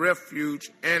is my refuge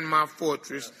and my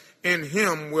fortress. In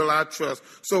him will I trust.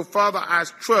 So, Father, I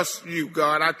trust you,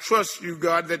 God. I trust you,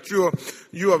 God, that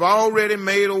you have already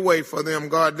made a way for them,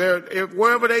 God.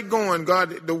 Wherever they're going,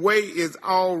 God, the way is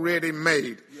already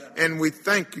made. And we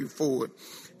thank you for it.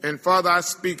 And, Father, I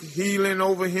speak healing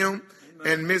over him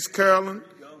and Miss Carolyn.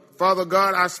 Father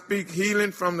God, I speak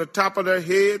healing from the top of their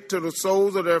head to the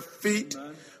soles of their feet.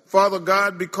 Amen. Father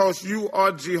God, because you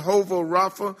are Jehovah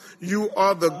Rapha, you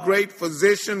are the great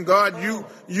physician, God.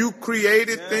 You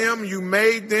created them, you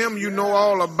made them, you know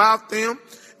all about them.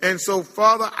 And so,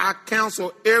 Father, I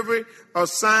counsel every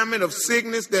assignment of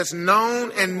sickness that's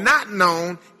known and not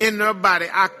known in their body.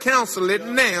 I counsel it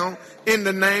now in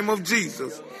the name of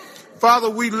Jesus.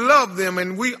 Father, we love them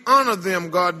and we honor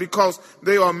them, God, because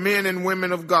they are men and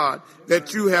women of God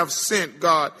that you have sent,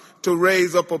 God, to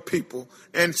raise up a people.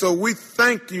 And so we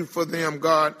thank you for them,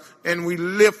 God, and we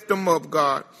lift them up,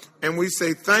 God. And we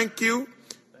say thank you,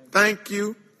 thank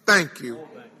you, thank you.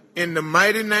 In the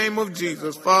mighty name of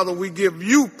Jesus, Father, we give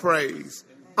you praise,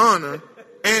 honor,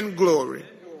 and glory.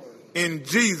 In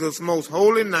Jesus' most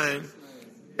holy name,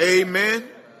 amen.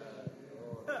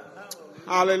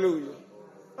 Hallelujah.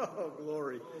 Oh,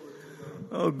 glory.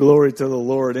 Oh, glory to the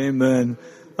Lord. Amen.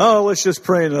 Oh, let's just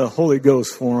pray in the Holy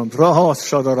Ghost for him.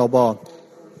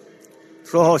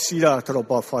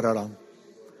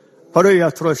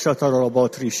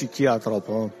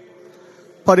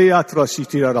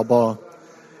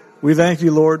 We thank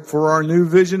you, Lord, for our new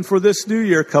vision for this new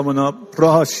year coming up.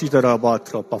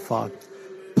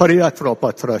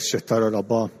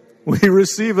 We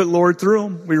receive it, Lord, through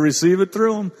him. We receive it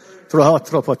through him.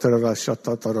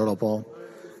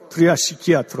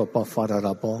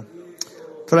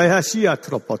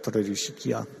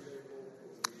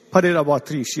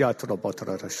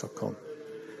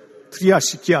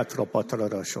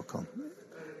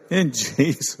 In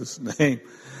Jesus' name.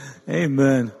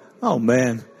 Amen. Oh,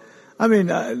 man. I mean,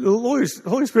 the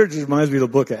Holy Spirit just reminds me of the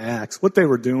book of Acts, what they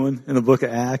were doing in the book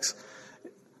of Acts.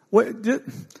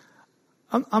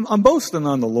 I'm boasting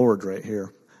on the Lord right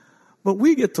here. But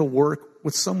we get to work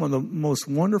with some of the most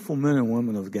wonderful men and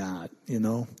women of God, you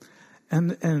know.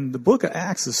 And the book of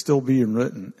Acts is still being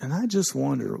written. And I just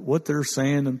wonder what they're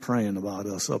saying and praying about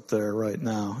us up there right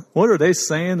now. What are they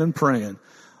saying and praying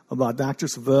about Dr.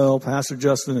 Savelle, Pastor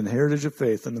Justin, and Heritage of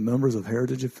Faith and the members of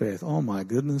Heritage of Faith? Oh, my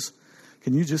goodness.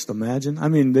 Can you just imagine? I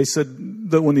mean, they said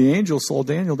that when the angels saw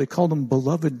Daniel, they called him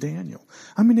Beloved Daniel.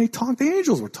 I mean, the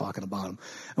angels were talking about him.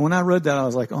 And when I read that, I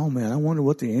was like, oh, man, I wonder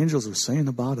what the angels are saying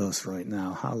about us right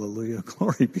now. Hallelujah.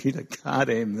 Glory be to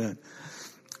God. Amen.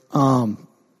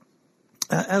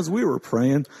 As we were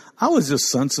praying, I was just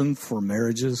sensing for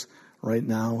marriages right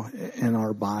now in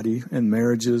our body and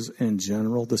marriages in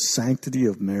general, the sanctity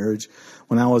of marriage.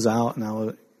 When I was out and I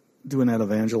was doing that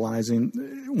evangelizing,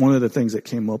 one of the things that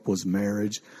came up was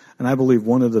marriage. And I believe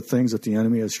one of the things that the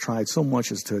enemy has tried so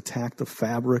much is to attack the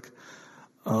fabric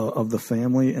of the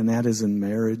family, and that is in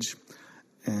marriage.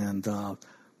 And,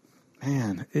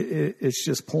 man, it's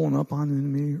just pulling up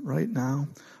on me right now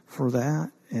for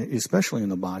that, especially in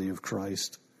the body of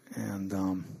Christ.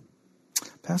 And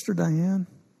Pastor Diane,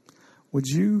 would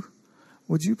you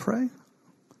pray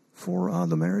for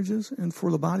the marriages and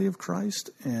for the body of Christ?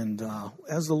 And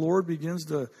as the Lord begins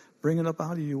to bring it up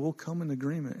out of you, we'll come in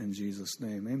agreement in Jesus'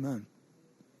 name. Amen.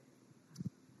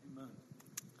 Amen.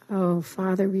 Oh,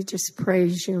 Father, we just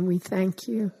praise you and we thank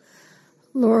you.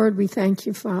 Lord, we thank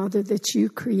you, Father, that you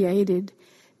created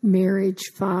marriage,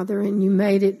 Father, and you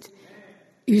made it,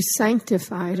 you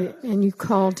sanctified it, and you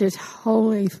called it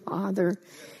holy, Father,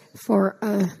 for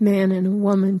a man and a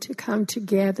woman to come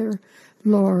together,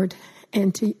 Lord,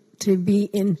 and to be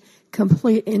in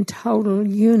complete and total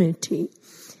unity.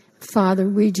 Father,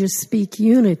 we just speak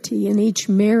unity in each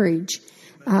marriage.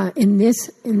 In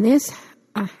this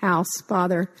house,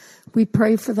 Father, we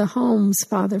pray for the homes,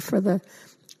 Father, for the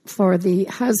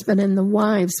husband and the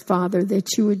wives, Father,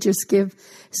 that you would just give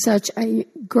such a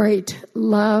great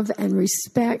love and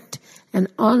respect and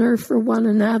honor for one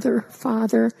another,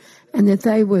 Father, and that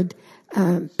they would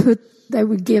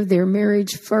give their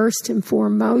marriage first and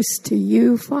foremost to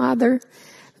you, Father,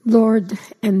 Lord,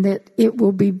 and that it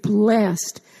will be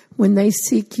blessed when they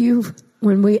seek you,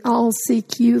 when we all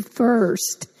seek you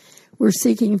first. We're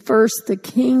seeking first the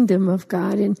kingdom of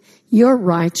God and your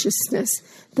righteousness,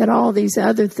 that all these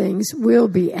other things will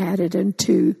be added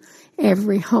into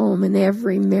every home and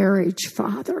every marriage,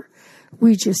 Father.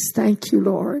 We just thank you,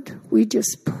 Lord. We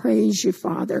just praise you,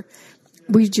 Father.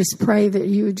 We just pray that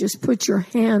you would just put your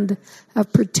hand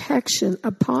of protection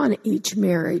upon each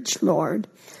marriage, Lord.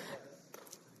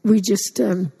 We just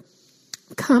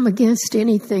come against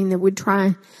anything that would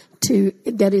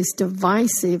that is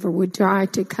divisive or would try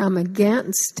to come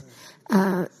against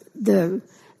the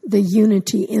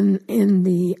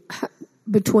unity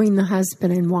between the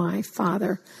husband and wife,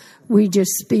 Father. We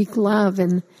just speak love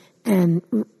and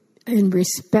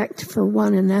respect for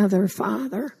one another,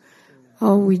 Father.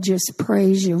 Oh, we just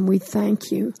praise you and we thank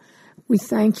you. We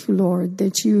thank you, Lord,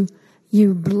 that you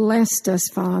blessed us,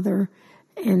 Father,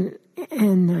 and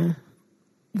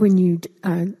when you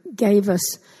gave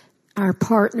us our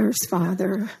partners,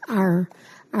 Father, our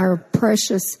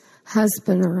precious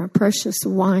husband or a precious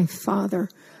wife, Father.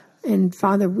 And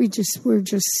Father, we're just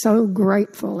so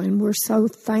grateful and we're so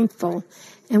thankful,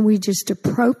 and we just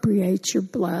appropriate your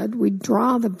blood. We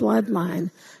draw the bloodline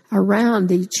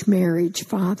around each marriage,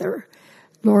 Father.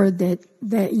 Lord,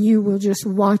 that you will just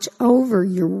watch over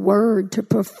your word to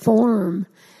perform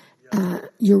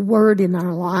your word in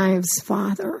our lives,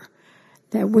 Father.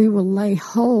 That we will lay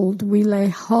hold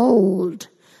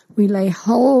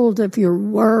of your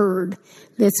word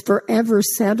that's forever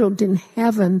settled in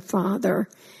heaven, Father,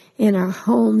 in our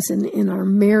homes and in our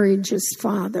marriages,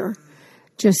 Father.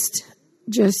 Just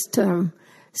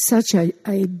such a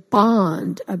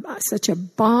bond,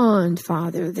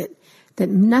 Father, that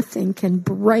nothing can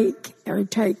break or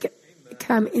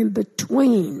come in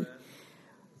between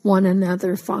one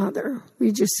another, Father.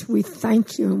 We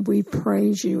thank you and we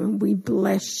praise you and we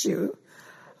bless you.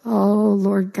 Oh,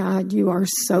 Lord God, you are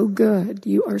so good.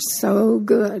 You are so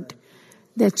good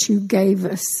that you gave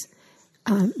us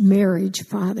marriage,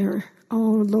 Father.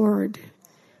 Oh, Lord,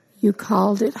 you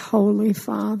called it holy,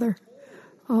 Father.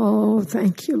 Oh,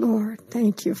 thank you, Lord.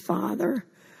 Thank you, Father.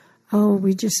 Oh,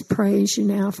 we just praise you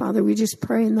now, Father. We just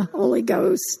pray in the Holy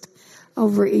Ghost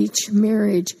over each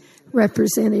marriage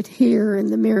represented here and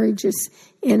the marriages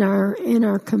in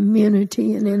our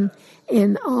community and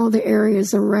in all the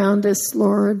areas around us,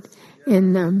 Lord,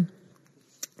 in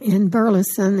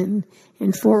Burleson and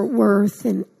in Fort Worth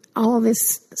and all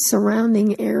this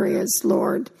surrounding areas,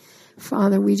 Lord.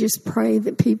 Father, we just pray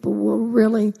that people will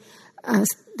really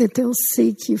that they'll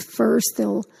seek you first.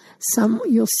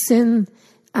 You'll send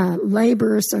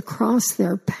laborers across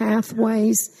their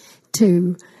pathways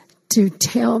to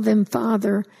tell them,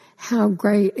 Father, how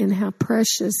great and how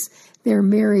precious their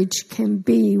marriage can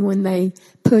be when they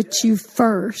put you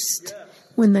first.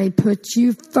 When they put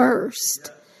you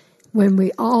first. When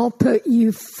we all put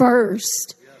you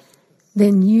first,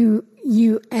 then you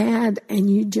add and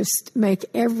you just make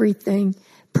everything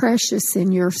precious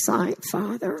in your sight,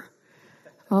 Father.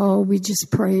 Oh, we just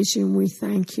praise you and we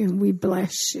thank you and we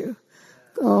bless you.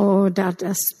 Oh,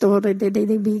 data story de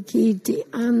bikiti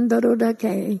andoro da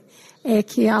ke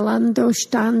eki alando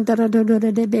standara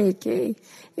de beke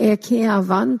eki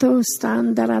avanto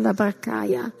standara da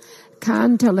bakaya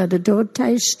cantala de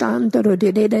dote standaro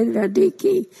de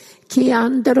diki ki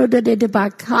andoro de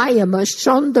bakaya ma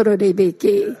shondoro de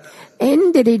beke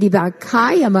endere di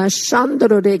bakaya ma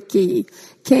shondoro de ki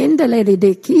kendele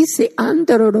de kisi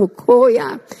andoro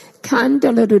koya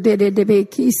Candela de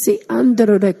bekisi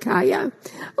andro de kaya.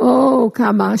 Oh,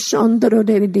 kama shondro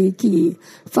de diki.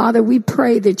 Father, we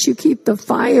pray that you keep the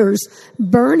fires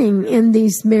burning in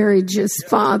these marriages,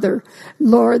 Father.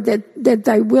 Lord, that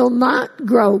they will not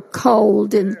grow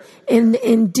cold and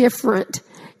indifferent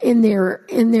in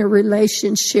their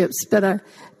relationships, but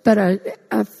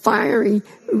a fiery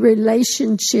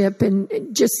relationship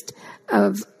and just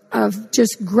of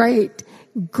just great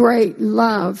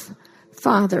love,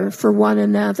 Father, for one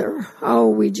another. Oh,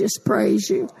 we just praise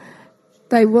you.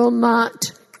 They will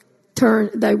not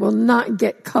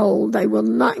get cold. They will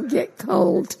not get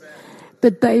cold.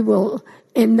 But they will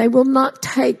not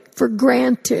take for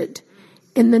granted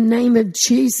in the name of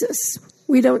Jesus.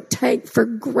 We don't take for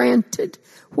granted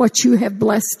what you have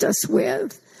blessed us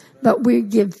with, but we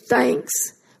give thanks.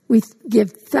 We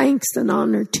give thanks and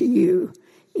honor to you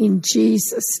in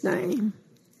Jesus' name.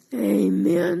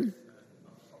 Amen.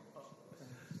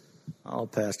 Oh,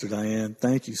 Pastor Diane,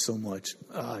 thank you so much.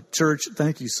 Church,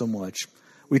 thank you so much.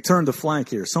 We turned the flank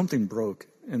here. Something broke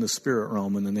in the spirit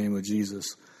realm in the name of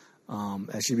Jesus.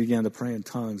 As she began to pray in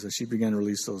tongues, as she began to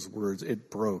release those words, it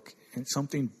broke. And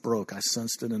something broke. I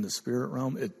sensed it in the spirit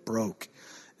realm. It broke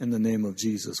in the name of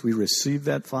Jesus. We received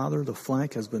that, Father. The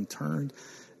flank has been turned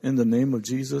in the name of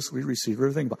Jesus. We receive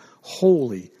everything about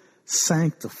holy,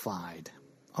 sanctified.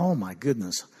 Oh, my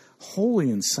goodness. Holy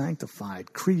and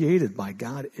sanctified, created by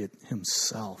God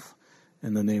himself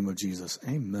in the name of Jesus.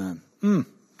 Amen. Man,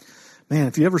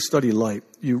 if you ever study light,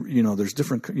 you know, there's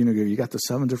different, you got the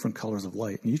 7 different colors of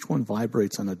light, and each one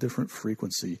vibrates on a different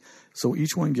frequency. So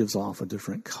each one gives off a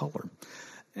different color.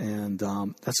 And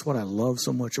that's what I love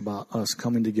so much about us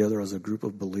coming together as a group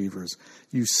of believers.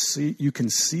 You can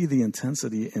see the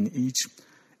intensity in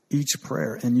each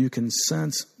prayer, and you can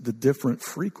sense the different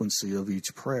frequency of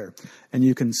each prayer, and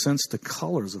you can sense the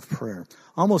colors of prayer,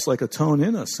 almost like a tone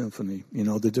in a symphony,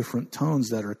 the different tones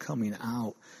that are coming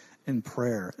out in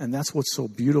prayer. And that's what's so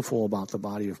beautiful about the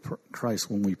body of Christ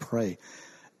when we pray.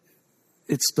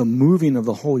 It's the moving of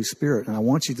the Holy Spirit, and I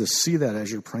want you to see that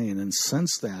as you're praying and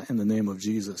sense that in the name of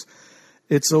Jesus.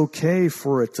 It's okay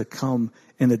for it to come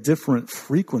in a different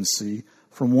frequency,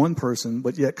 from one person,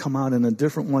 but yet come out in a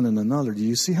different one in another. Do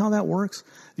you see how that works?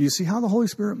 Do you see how the Holy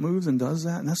Spirit moves and does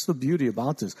that? And that's the beauty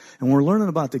about this. And we're learning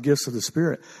about the gifts of the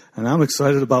Spirit. And I'm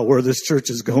excited about where this church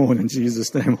is going in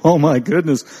Jesus' name. Oh, my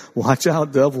goodness. Watch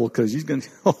out, devil, because he's going to,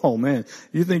 oh, man.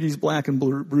 You think he's black and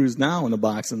bruised now in a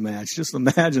boxing match. Just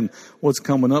imagine what's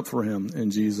coming up for him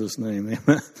in Jesus' name.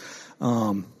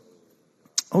 Amen.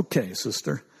 Okay,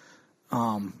 sister.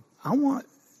 I want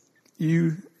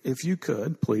you, if you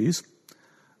could, please,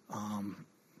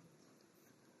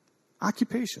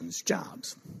 occupations,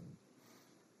 jobs,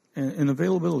 and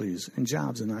availabilities and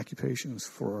jobs and occupations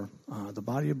for the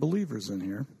body of believers in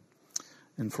here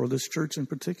and for this church in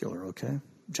particular, okay?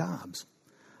 Jobs,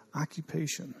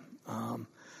 occupation.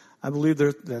 I believe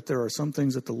that there are some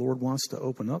things that the Lord wants to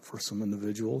open up for some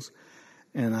individuals,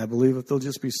 and I believe if they'll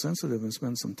just be sensitive and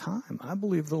spend some time, I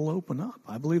believe they'll open up.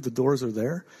 I believe the doors are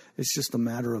there. It's just a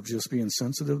matter of just being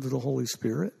sensitive to the Holy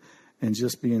Spirit and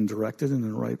just being directed in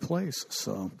the right place.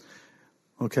 So,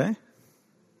 okay?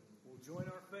 We'll join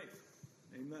our faith.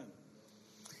 Amen.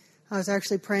 I was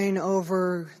actually praying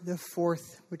over the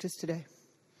 4th, which is today.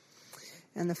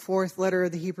 And the 4th letter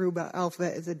of the Hebrew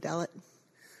alphabet is a dalet,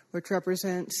 which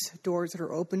represents doors that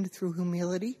are opened through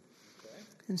humility.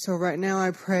 And so right now,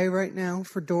 I pray right now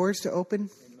for doors to open.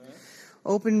 Amen.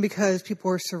 Open because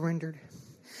people are surrendered.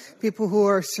 People who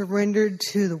are surrendered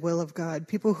to the will of God.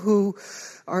 People who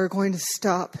are going to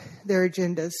stop their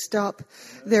agendas, stop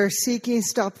their seeking,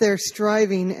 stop their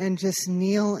striving, and just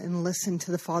kneel and listen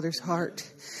to the Father's heart.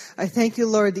 I thank you,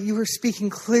 Lord, that you are speaking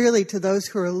clearly to those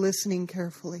who are listening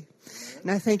carefully.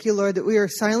 And I thank you, Lord, that we are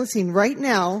silencing right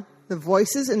now the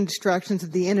voices and distractions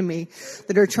of the enemy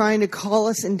that are trying to call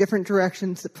us in different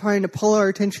directions, that are trying to pull our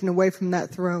attention away from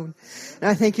that throne. And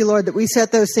I thank you, Lord, that we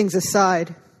set those things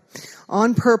aside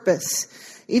on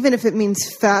purpose, even if it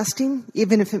means fasting,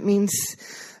 even if it means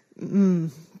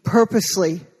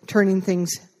purposely turning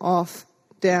things off,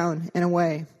 down, and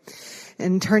away,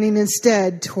 and turning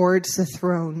instead towards the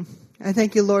throne. I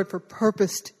thank you, Lord, for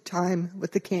purposed time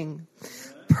with the King.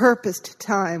 Purposed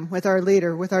time with our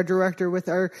leader, with our director, with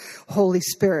our Holy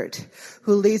Spirit,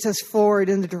 who leads us forward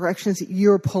in the directions that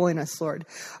you're pulling us, Lord.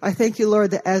 I thank you,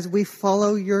 Lord, that as we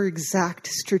follow your exact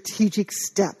strategic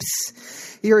steps,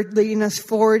 you're leading us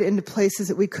forward into places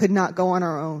that we could not go on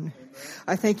our own.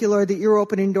 I thank you, Lord, that you're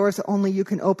opening doors that only you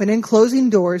can open and closing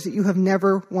doors that you have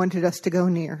never wanted us to go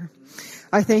near.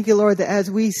 I thank you, Lord, that as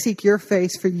we seek your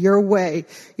face for your way,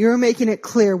 you're making it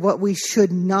clear what we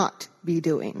should not be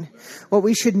doing, what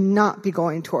we should not be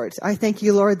going towards. I thank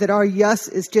you, Lord, that our yes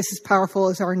is just as powerful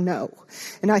as our no.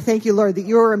 And I thank you, Lord, that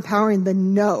you're empowering the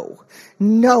no.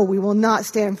 No, we will not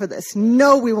stand for this.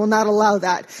 No, we will not allow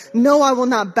that. No, I will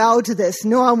not bow to this.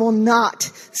 No, I will not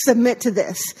submit to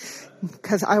this,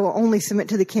 because I will only submit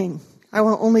to the King. I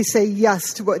will only say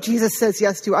yes to what Jesus says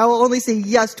yes to. I will only say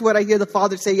yes to what I hear the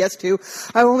Father say yes to.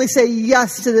 I will only say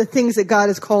yes to the things that God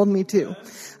has called me to.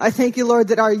 I thank you, Lord,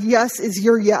 that our yes is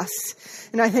your yes.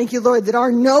 And I thank you, Lord, that our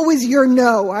no is your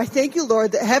no. I thank you,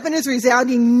 Lord, that heaven is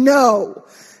resounding no.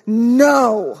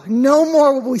 No. No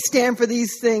more will we stand for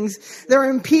these things that are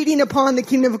impeding upon the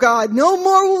kingdom of God. No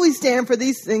more will we stand for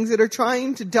these things that are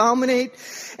trying to dominate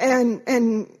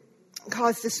and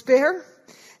cause despair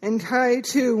and try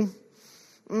to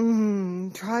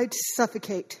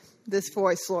suffocate this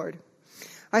voice, Lord.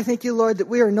 I thank you, Lord, that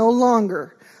we are no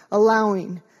longer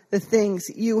allowing the things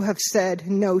that you have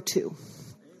said no to.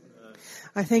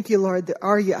 I thank you, Lord, that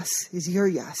our yes is your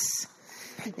yes,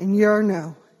 and your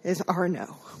no is our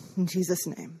no. In Jesus'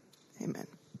 name, amen.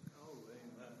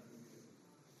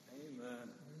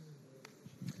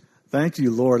 Thank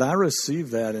you, Lord. I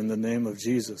receive that in the name of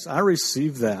Jesus. I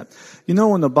receive that. You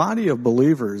know, in the body of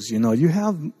believers, you know, you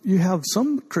have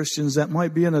some Christians that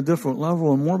might be in a different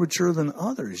level and more mature than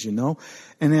others, you know,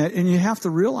 and you have to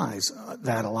realize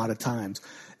that a lot of times.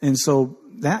 And so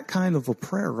that kind of a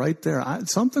prayer right there,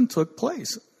 something took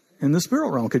place in the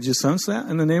spirit realm. Could you sense that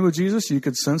in the name of Jesus? You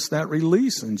could sense that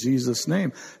release in Jesus'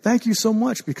 name. Thank you so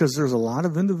much, because there's a lot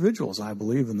of individuals, I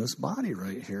believe, in this body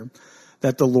right here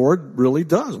that the Lord really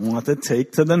does want to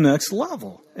take to the next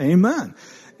level. Amen.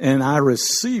 And I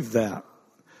receive that.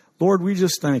 Lord, we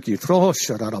just thank you.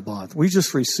 We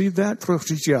just receive that.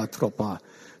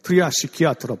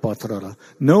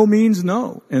 No means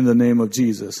no in the name of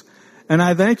Jesus. And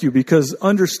I thank you, because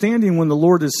understanding when the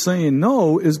Lord is saying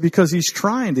no is because he's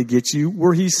trying to get you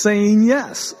where he's saying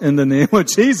yes in the name of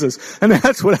Jesus. And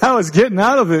that's what I was getting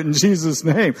out of it in Jesus'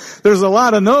 name. There's a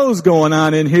lot of no's going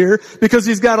on in here because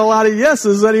he's got a lot of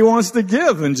yeses that he wants to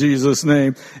give in Jesus'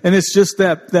 name. And it's just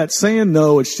that saying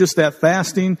no. It's just that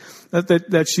fasting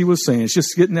that she was saying. It's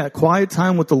just getting that quiet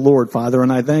time with the Lord, Father.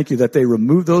 And I thank you that they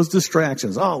remove those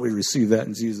distractions. Oh, we receive that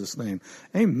in Jesus' name.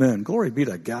 Amen. Glory be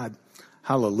to God.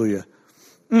 Hallelujah.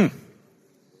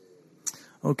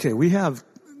 Okay, we have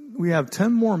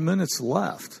 10 more minutes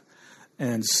left.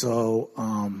 And so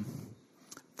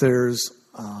there's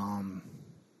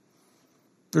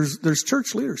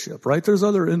church leadership, right? There's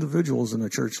other individuals in the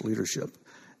church leadership.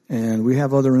 And we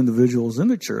have other individuals in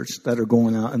the church that are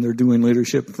going out and they're doing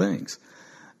leadership things.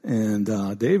 And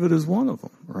David is one of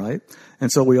them, right?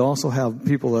 And so we also have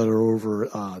people that are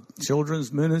over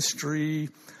children's ministry.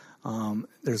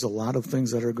 There's a lot of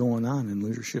things that are going on in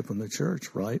leadership in the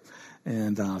church, right?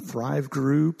 And Thrive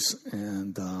groups.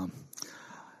 And can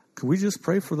we just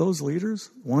pray for those leaders?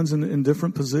 Ones in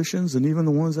different positions and even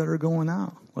the ones that are going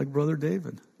out, like Brother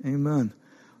David. Amen.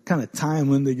 Kind of tie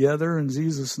them in together in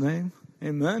Jesus' name.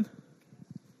 Amen.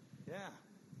 Yeah.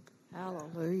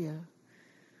 Hallelujah.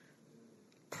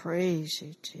 Praise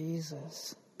you,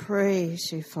 Jesus.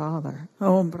 Praise you, Father.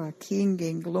 Ombra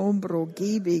kinging glombro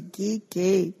gibi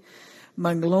gike.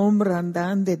 Manglom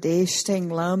randande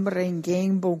desteng lambring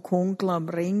gambo conclam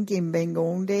ringing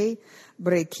bengonde.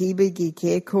 Brekibe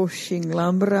gikeko shing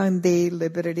lambrande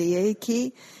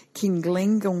liberadieki. King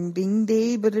Glengong ding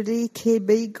de brede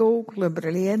kebego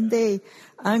liberaliende.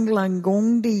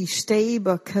 Anglangondi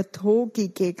steba katoki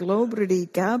ke globredi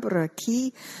gabra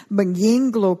ki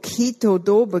banginglo kito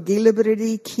do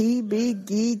bagilibredi ki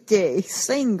bigite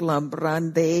singlam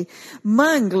brande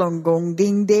manglongong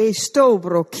ding de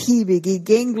stobro ki bigi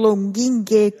genglong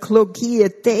ginge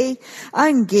klokiete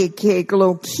ange ke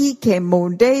gloki ke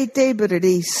mondete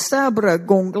bredi sabra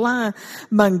gongla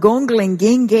mangongling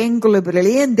gingeng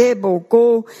globreliende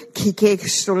boko ki ke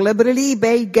stolebreli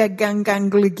bega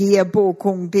gangangligia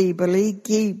boko Di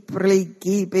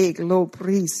briki big low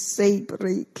priest say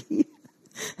briki.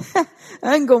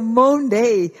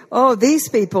 Angomonde. Oh, these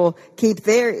people keep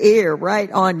their ear right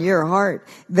on your heart.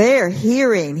 They're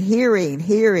hearing.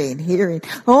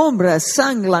 Ombra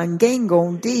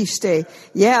sanglangengon diste.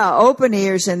 Yeah, open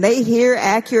ears and they hear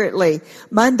accurately.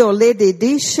 Mando lede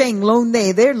disheng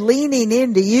londe. They're leaning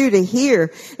into you to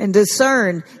hear and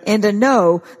discern and to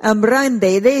know.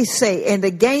 Ambrande de se and to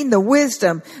gain the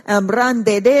wisdom.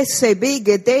 Ambrande de se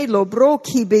biga de lo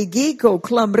broki bigiko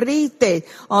clamrite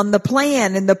on the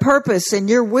plan and the purpose and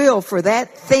your will for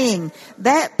that thing,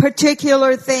 that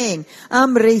particular thing.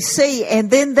 Amrisi,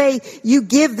 and then you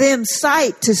give them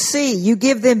sight to see. You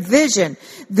give them vision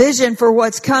for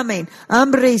what's coming.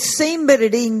 Amrisi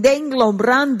berding denglom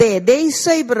brande de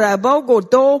se brabogo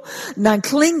do nan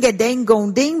klinga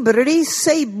dengon ding bri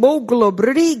se boglo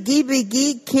bri gibi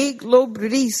gi keglo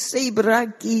bri se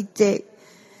brakite.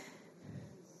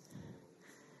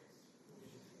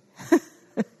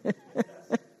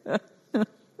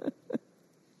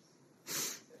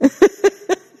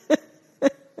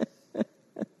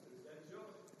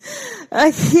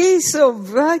 Ahiso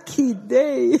braki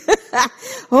day.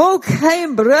 Okay,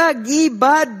 bragi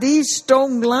badi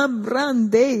stong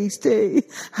lambrande stay.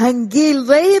 Hangi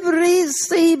lebri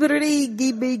sebri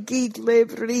gibi git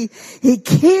lebri. He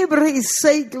kebri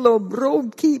seglo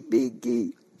broki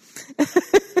bigi.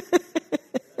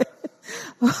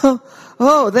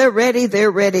 Oh, they're ready.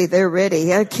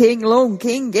 King long,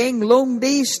 king gang long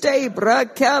di stay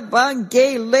braka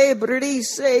bange lebrity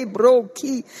say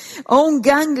broki. On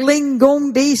gang ling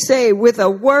gong di say with a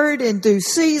word in due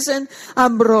season.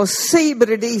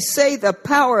 Ambrosebrity say the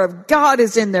power of God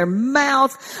is in their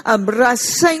mouth.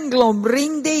 Ambrasenglom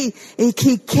rindi.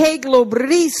 Iki keglo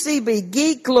brisi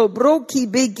bigiklo broki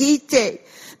bigite.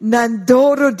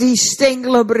 Nandoro di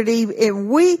stenglo bridi. And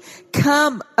we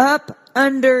come up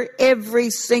under every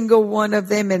single one of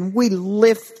them and we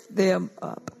lift them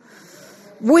up.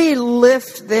 We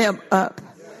lift them up.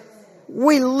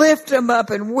 We lift them up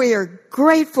and we are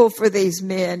grateful for these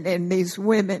men and these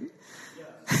women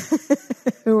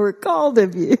who are called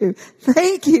of you.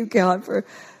 Thank you, God, for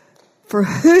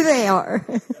who they are.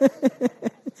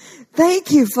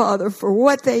 Thank you, Father, for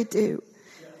what they do.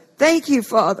 Thank you,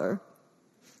 Father,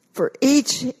 for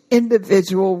each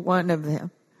individual one of them.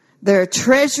 They're a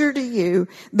treasure to you.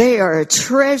 They are a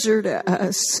treasure to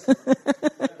us.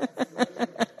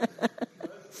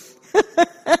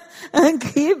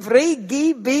 Mande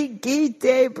brigi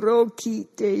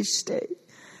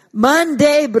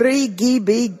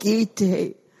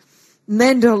bigite.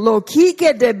 Mendo lo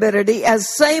kike de beredi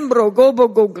asembro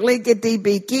gobo go gliketi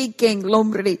biki king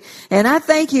lombredi. And I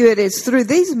thank you it is through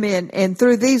these men and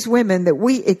through these women that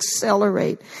we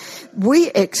accelerate.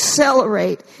 We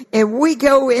accelerate and we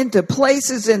go into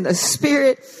places in the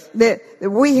spirit that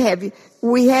we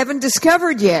haven't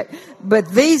discovered yet. But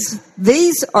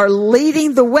these are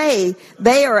leading the way.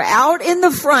 They are out in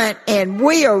the front and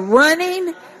we are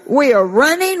running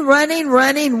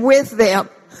with them.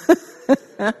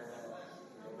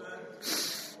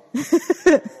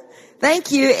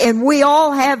 Thank you. And we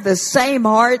all have the same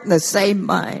heart and the same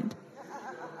mind.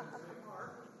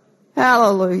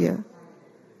 Hallelujah.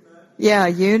 Yeah,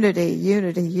 unity.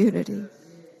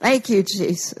 Thank you,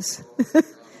 Jesus.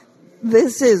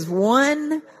 This is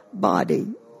one body.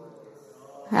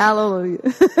 Hallelujah.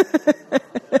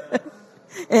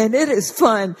 And it is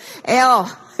fun.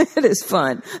 It is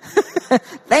fun.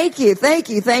 Thank you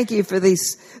for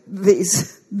these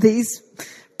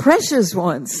precious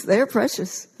ones. They're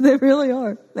precious. They really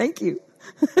are. Thank you.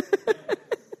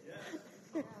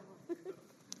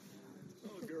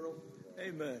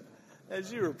 Amen.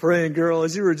 As you were praying, girl,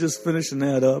 as you were just finishing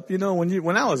that up, you know,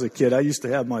 when I was a kid, I used to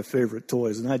have my favorite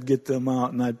toys, and I'd get them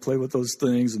out, and I'd play with those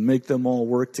things and make them all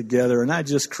work together, and I'd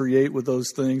just create with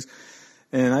those things.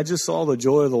 And I just saw the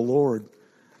joy of the Lord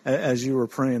as you were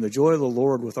praying, the joy of the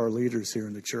Lord with our leaders here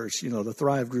in the church, you know, the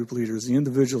Thrive Group leaders, the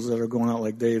individuals that are going out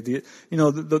like Dave, the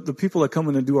people that come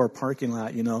in and do our parking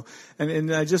lot, you know,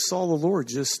 and I just saw the Lord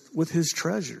just with his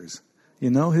treasures. You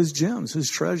know, his gems,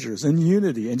 his treasures, and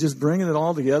unity, and just bringing it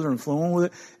all together and flowing with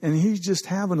it. And he's just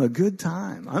having a good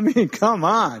time. I mean, come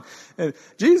on. And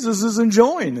Jesus is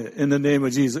enjoying it in the name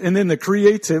of Jesus. And then the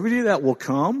creativity that will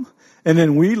come, and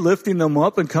then we lifting them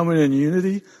up and coming in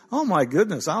unity. Oh my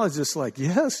goodness. I was just like,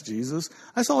 yes, Jesus.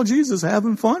 I saw Jesus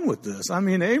having fun with this. I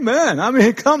mean, amen. I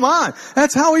mean, come on.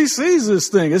 That's how he sees this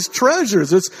thing. It's treasures.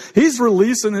 He's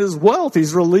releasing his wealth.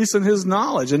 He's releasing his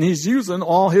knowledge, and he's using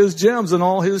all his gems and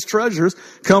all his treasures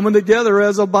coming together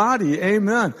as a body.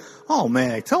 Amen. Oh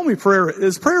man, tell me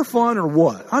is prayer fun or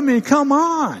what? I mean, come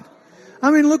on.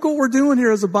 I mean, look what we're doing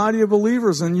here as a body of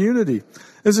believers in unity.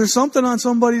 Is there something on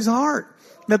somebody's heart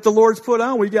that the Lord's put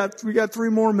on? We got 3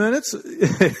 more minutes,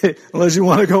 unless you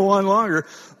want to go on longer.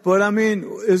 But I mean,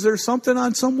 is there something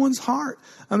on someone's heart?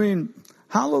 I mean,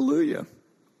 hallelujah.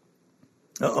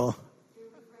 Uh-oh.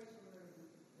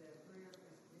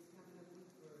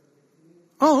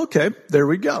 Oh, okay. There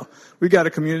we go. We got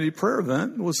a community prayer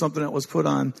event. It was something that was put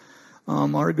on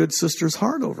our good sister's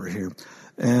heart over here.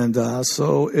 And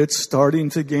so it's starting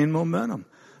to gain momentum.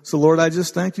 So, Lord, I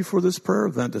just thank you for this prayer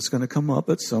event that's going to come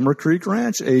up at Summer Creek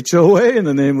Ranch, HOA, in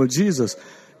the name of Jesus.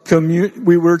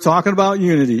 We were talking about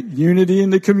unity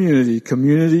in the community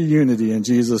unity in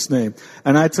Jesus' name.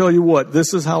 And I tell you what,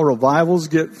 this is how revivals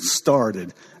get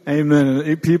started. Amen.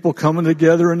 And people coming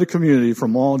together in the community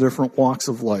from all different walks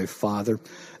of life, Father.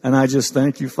 And I just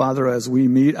thank you, Father, as we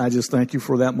meet. I just thank you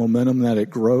for that momentum that it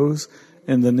grows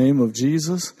in the name of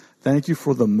Jesus. Thank you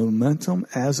for the momentum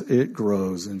as it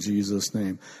grows in Jesus'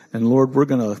 name. And Lord, we're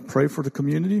going to pray for the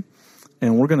community,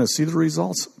 and we're going to see the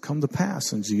results come to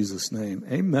pass in Jesus' name.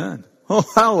 Amen. Oh,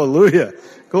 hallelujah.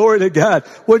 Glory to God.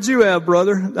 What'd you have,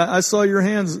 brother? I saw your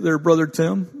hands there, Brother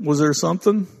Tim. Was there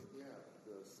something? Yeah,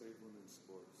 the Save Women's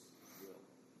Sports bill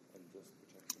and just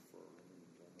protection for women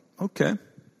in general. Okay.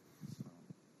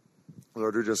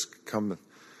 Lord, we just come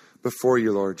before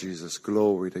you, Lord Jesus.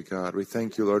 Glory to God. We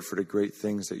thank you, Lord, for the great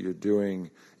things that you're doing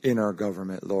in our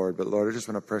government, Lord. But, Lord, I just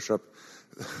want to press up,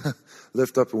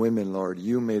 lift up women, Lord.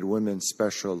 You made women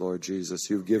special, Lord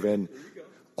Jesus. You've given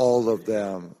all of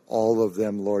them,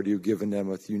 Lord. You've given them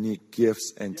with unique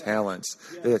gifts and talents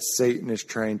that Satan is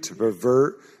trying to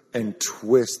pervert and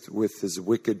twist with his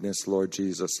wickedness, Lord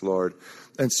Jesus, Lord.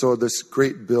 And so this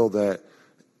great bill that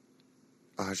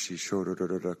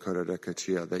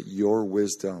your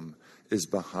wisdom is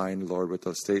behind, Lord, with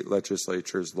the state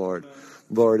legislatures, Lord.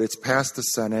 Lord, it's passed the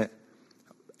Senate,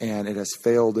 and it has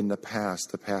failed in the past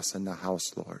to pass in the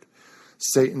House, Lord.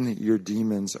 Satan, your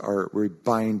demons we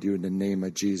bind you in the name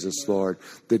of Jesus, Lord.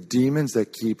 The demons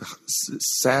that keep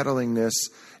saddling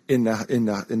this in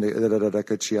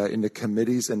the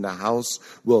committees in the House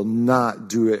will not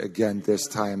do it again this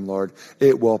time, Lord.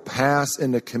 It will pass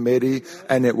in the committee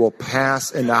and it will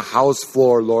pass in the House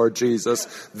floor, Lord Jesus.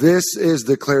 This is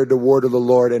declared the word of the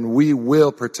Lord, and we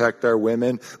will protect our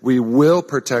women. We will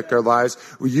protect our lives.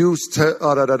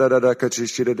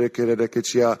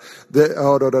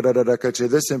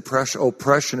 This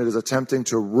oppression is attempting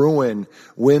to ruin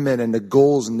women and the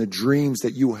goals and the dreams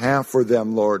that you have for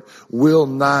them, Lord, will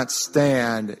not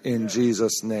stand in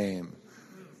Jesus' name.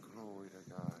 Glory to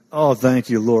God. Oh, thank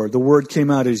you, Lord. The word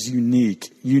came out as unique,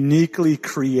 uniquely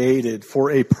created for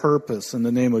a purpose in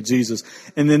the name of Jesus.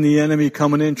 And then the enemy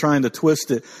coming in trying to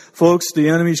twist it. Folks, the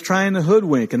enemy's trying to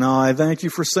hoodwink. And I thank you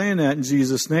for saying that in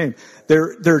Jesus' name.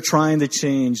 They're trying to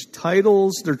change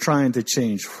titles. They're trying to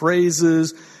change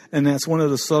phrases. And that's one of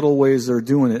the subtle ways they're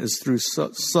doing it, is through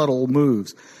subtle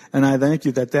moves. And I thank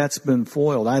you that that's been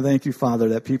foiled. I thank you, Father,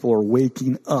 that people are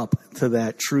waking up to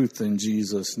that truth in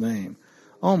Jesus' name.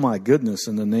 Oh, my goodness,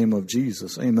 in the name of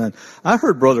Jesus. Amen. I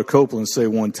heard Brother Copeland say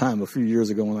one time a few years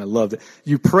ago, and I loved it.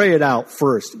 You pray it out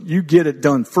first. You get it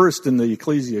done first in the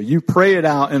ecclesia. You pray it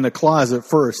out in the closet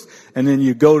first, and then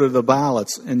you go to the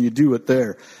ballots and you do it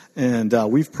there. And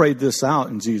we've prayed this out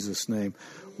in Jesus' name.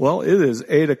 Well, it is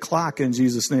 8 o'clock in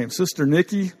Jesus' name. Sister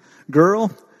Nikki, girl,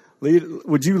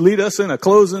 would you lead us in a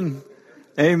closing?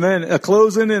 Amen. A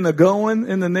closing and a going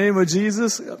in the name of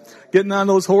Jesus. Getting on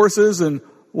those horses and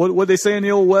what they say in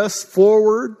the Old West?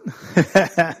 Forward.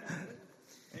 Amen.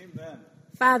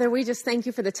 Father, we just thank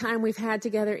you for the time we've had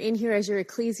together in here as your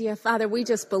ecclesia. Father, we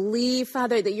just believe,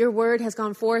 Father, that your word has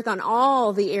gone forth on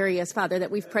all the areas, Father,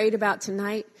 that we've prayed about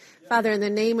tonight. Father, in the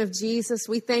name of Jesus,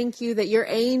 we thank you that your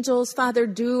angels, Father,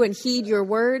 do and heed your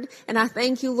word. And I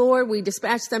thank you, Lord, we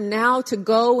dispatch them now to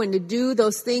go and to do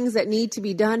those things that need to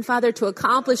be done, Father, to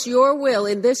accomplish your will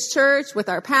in this church, with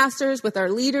our pastors, with our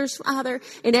leaders, Father,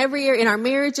 in every area, in our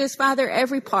marriages, Father,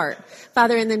 every part.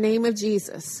 Father, in the name of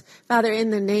Jesus. Father, in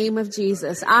the name of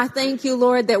Jesus, I thank you,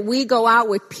 Lord, that we go out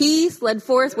with peace, led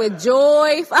forth with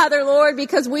joy, Father, Lord,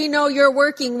 because we know you're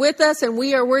working with us and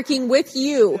we are working with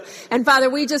you. And Father,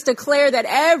 we just declare that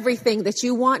everything that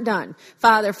you want done,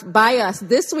 Father, by us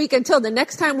this week until the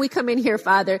next time we come in here,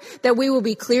 Father, that we will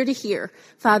be clear to hear,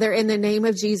 Father, in the name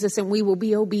of Jesus, and we will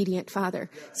be obedient, Father,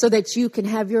 so that you can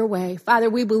have your way. Father,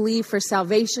 we believe for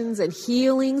salvations and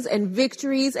healings and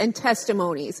victories and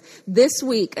testimonies this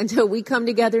week until we come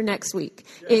together next week.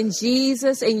 In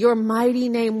Jesus, in your mighty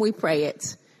name we pray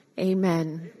it.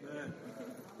 Amen. Amen.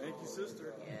 Thank you,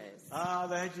 sister. Yes.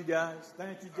 Thank you, guys.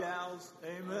 Thank you, gals.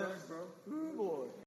 Amen. Ooh, Lord.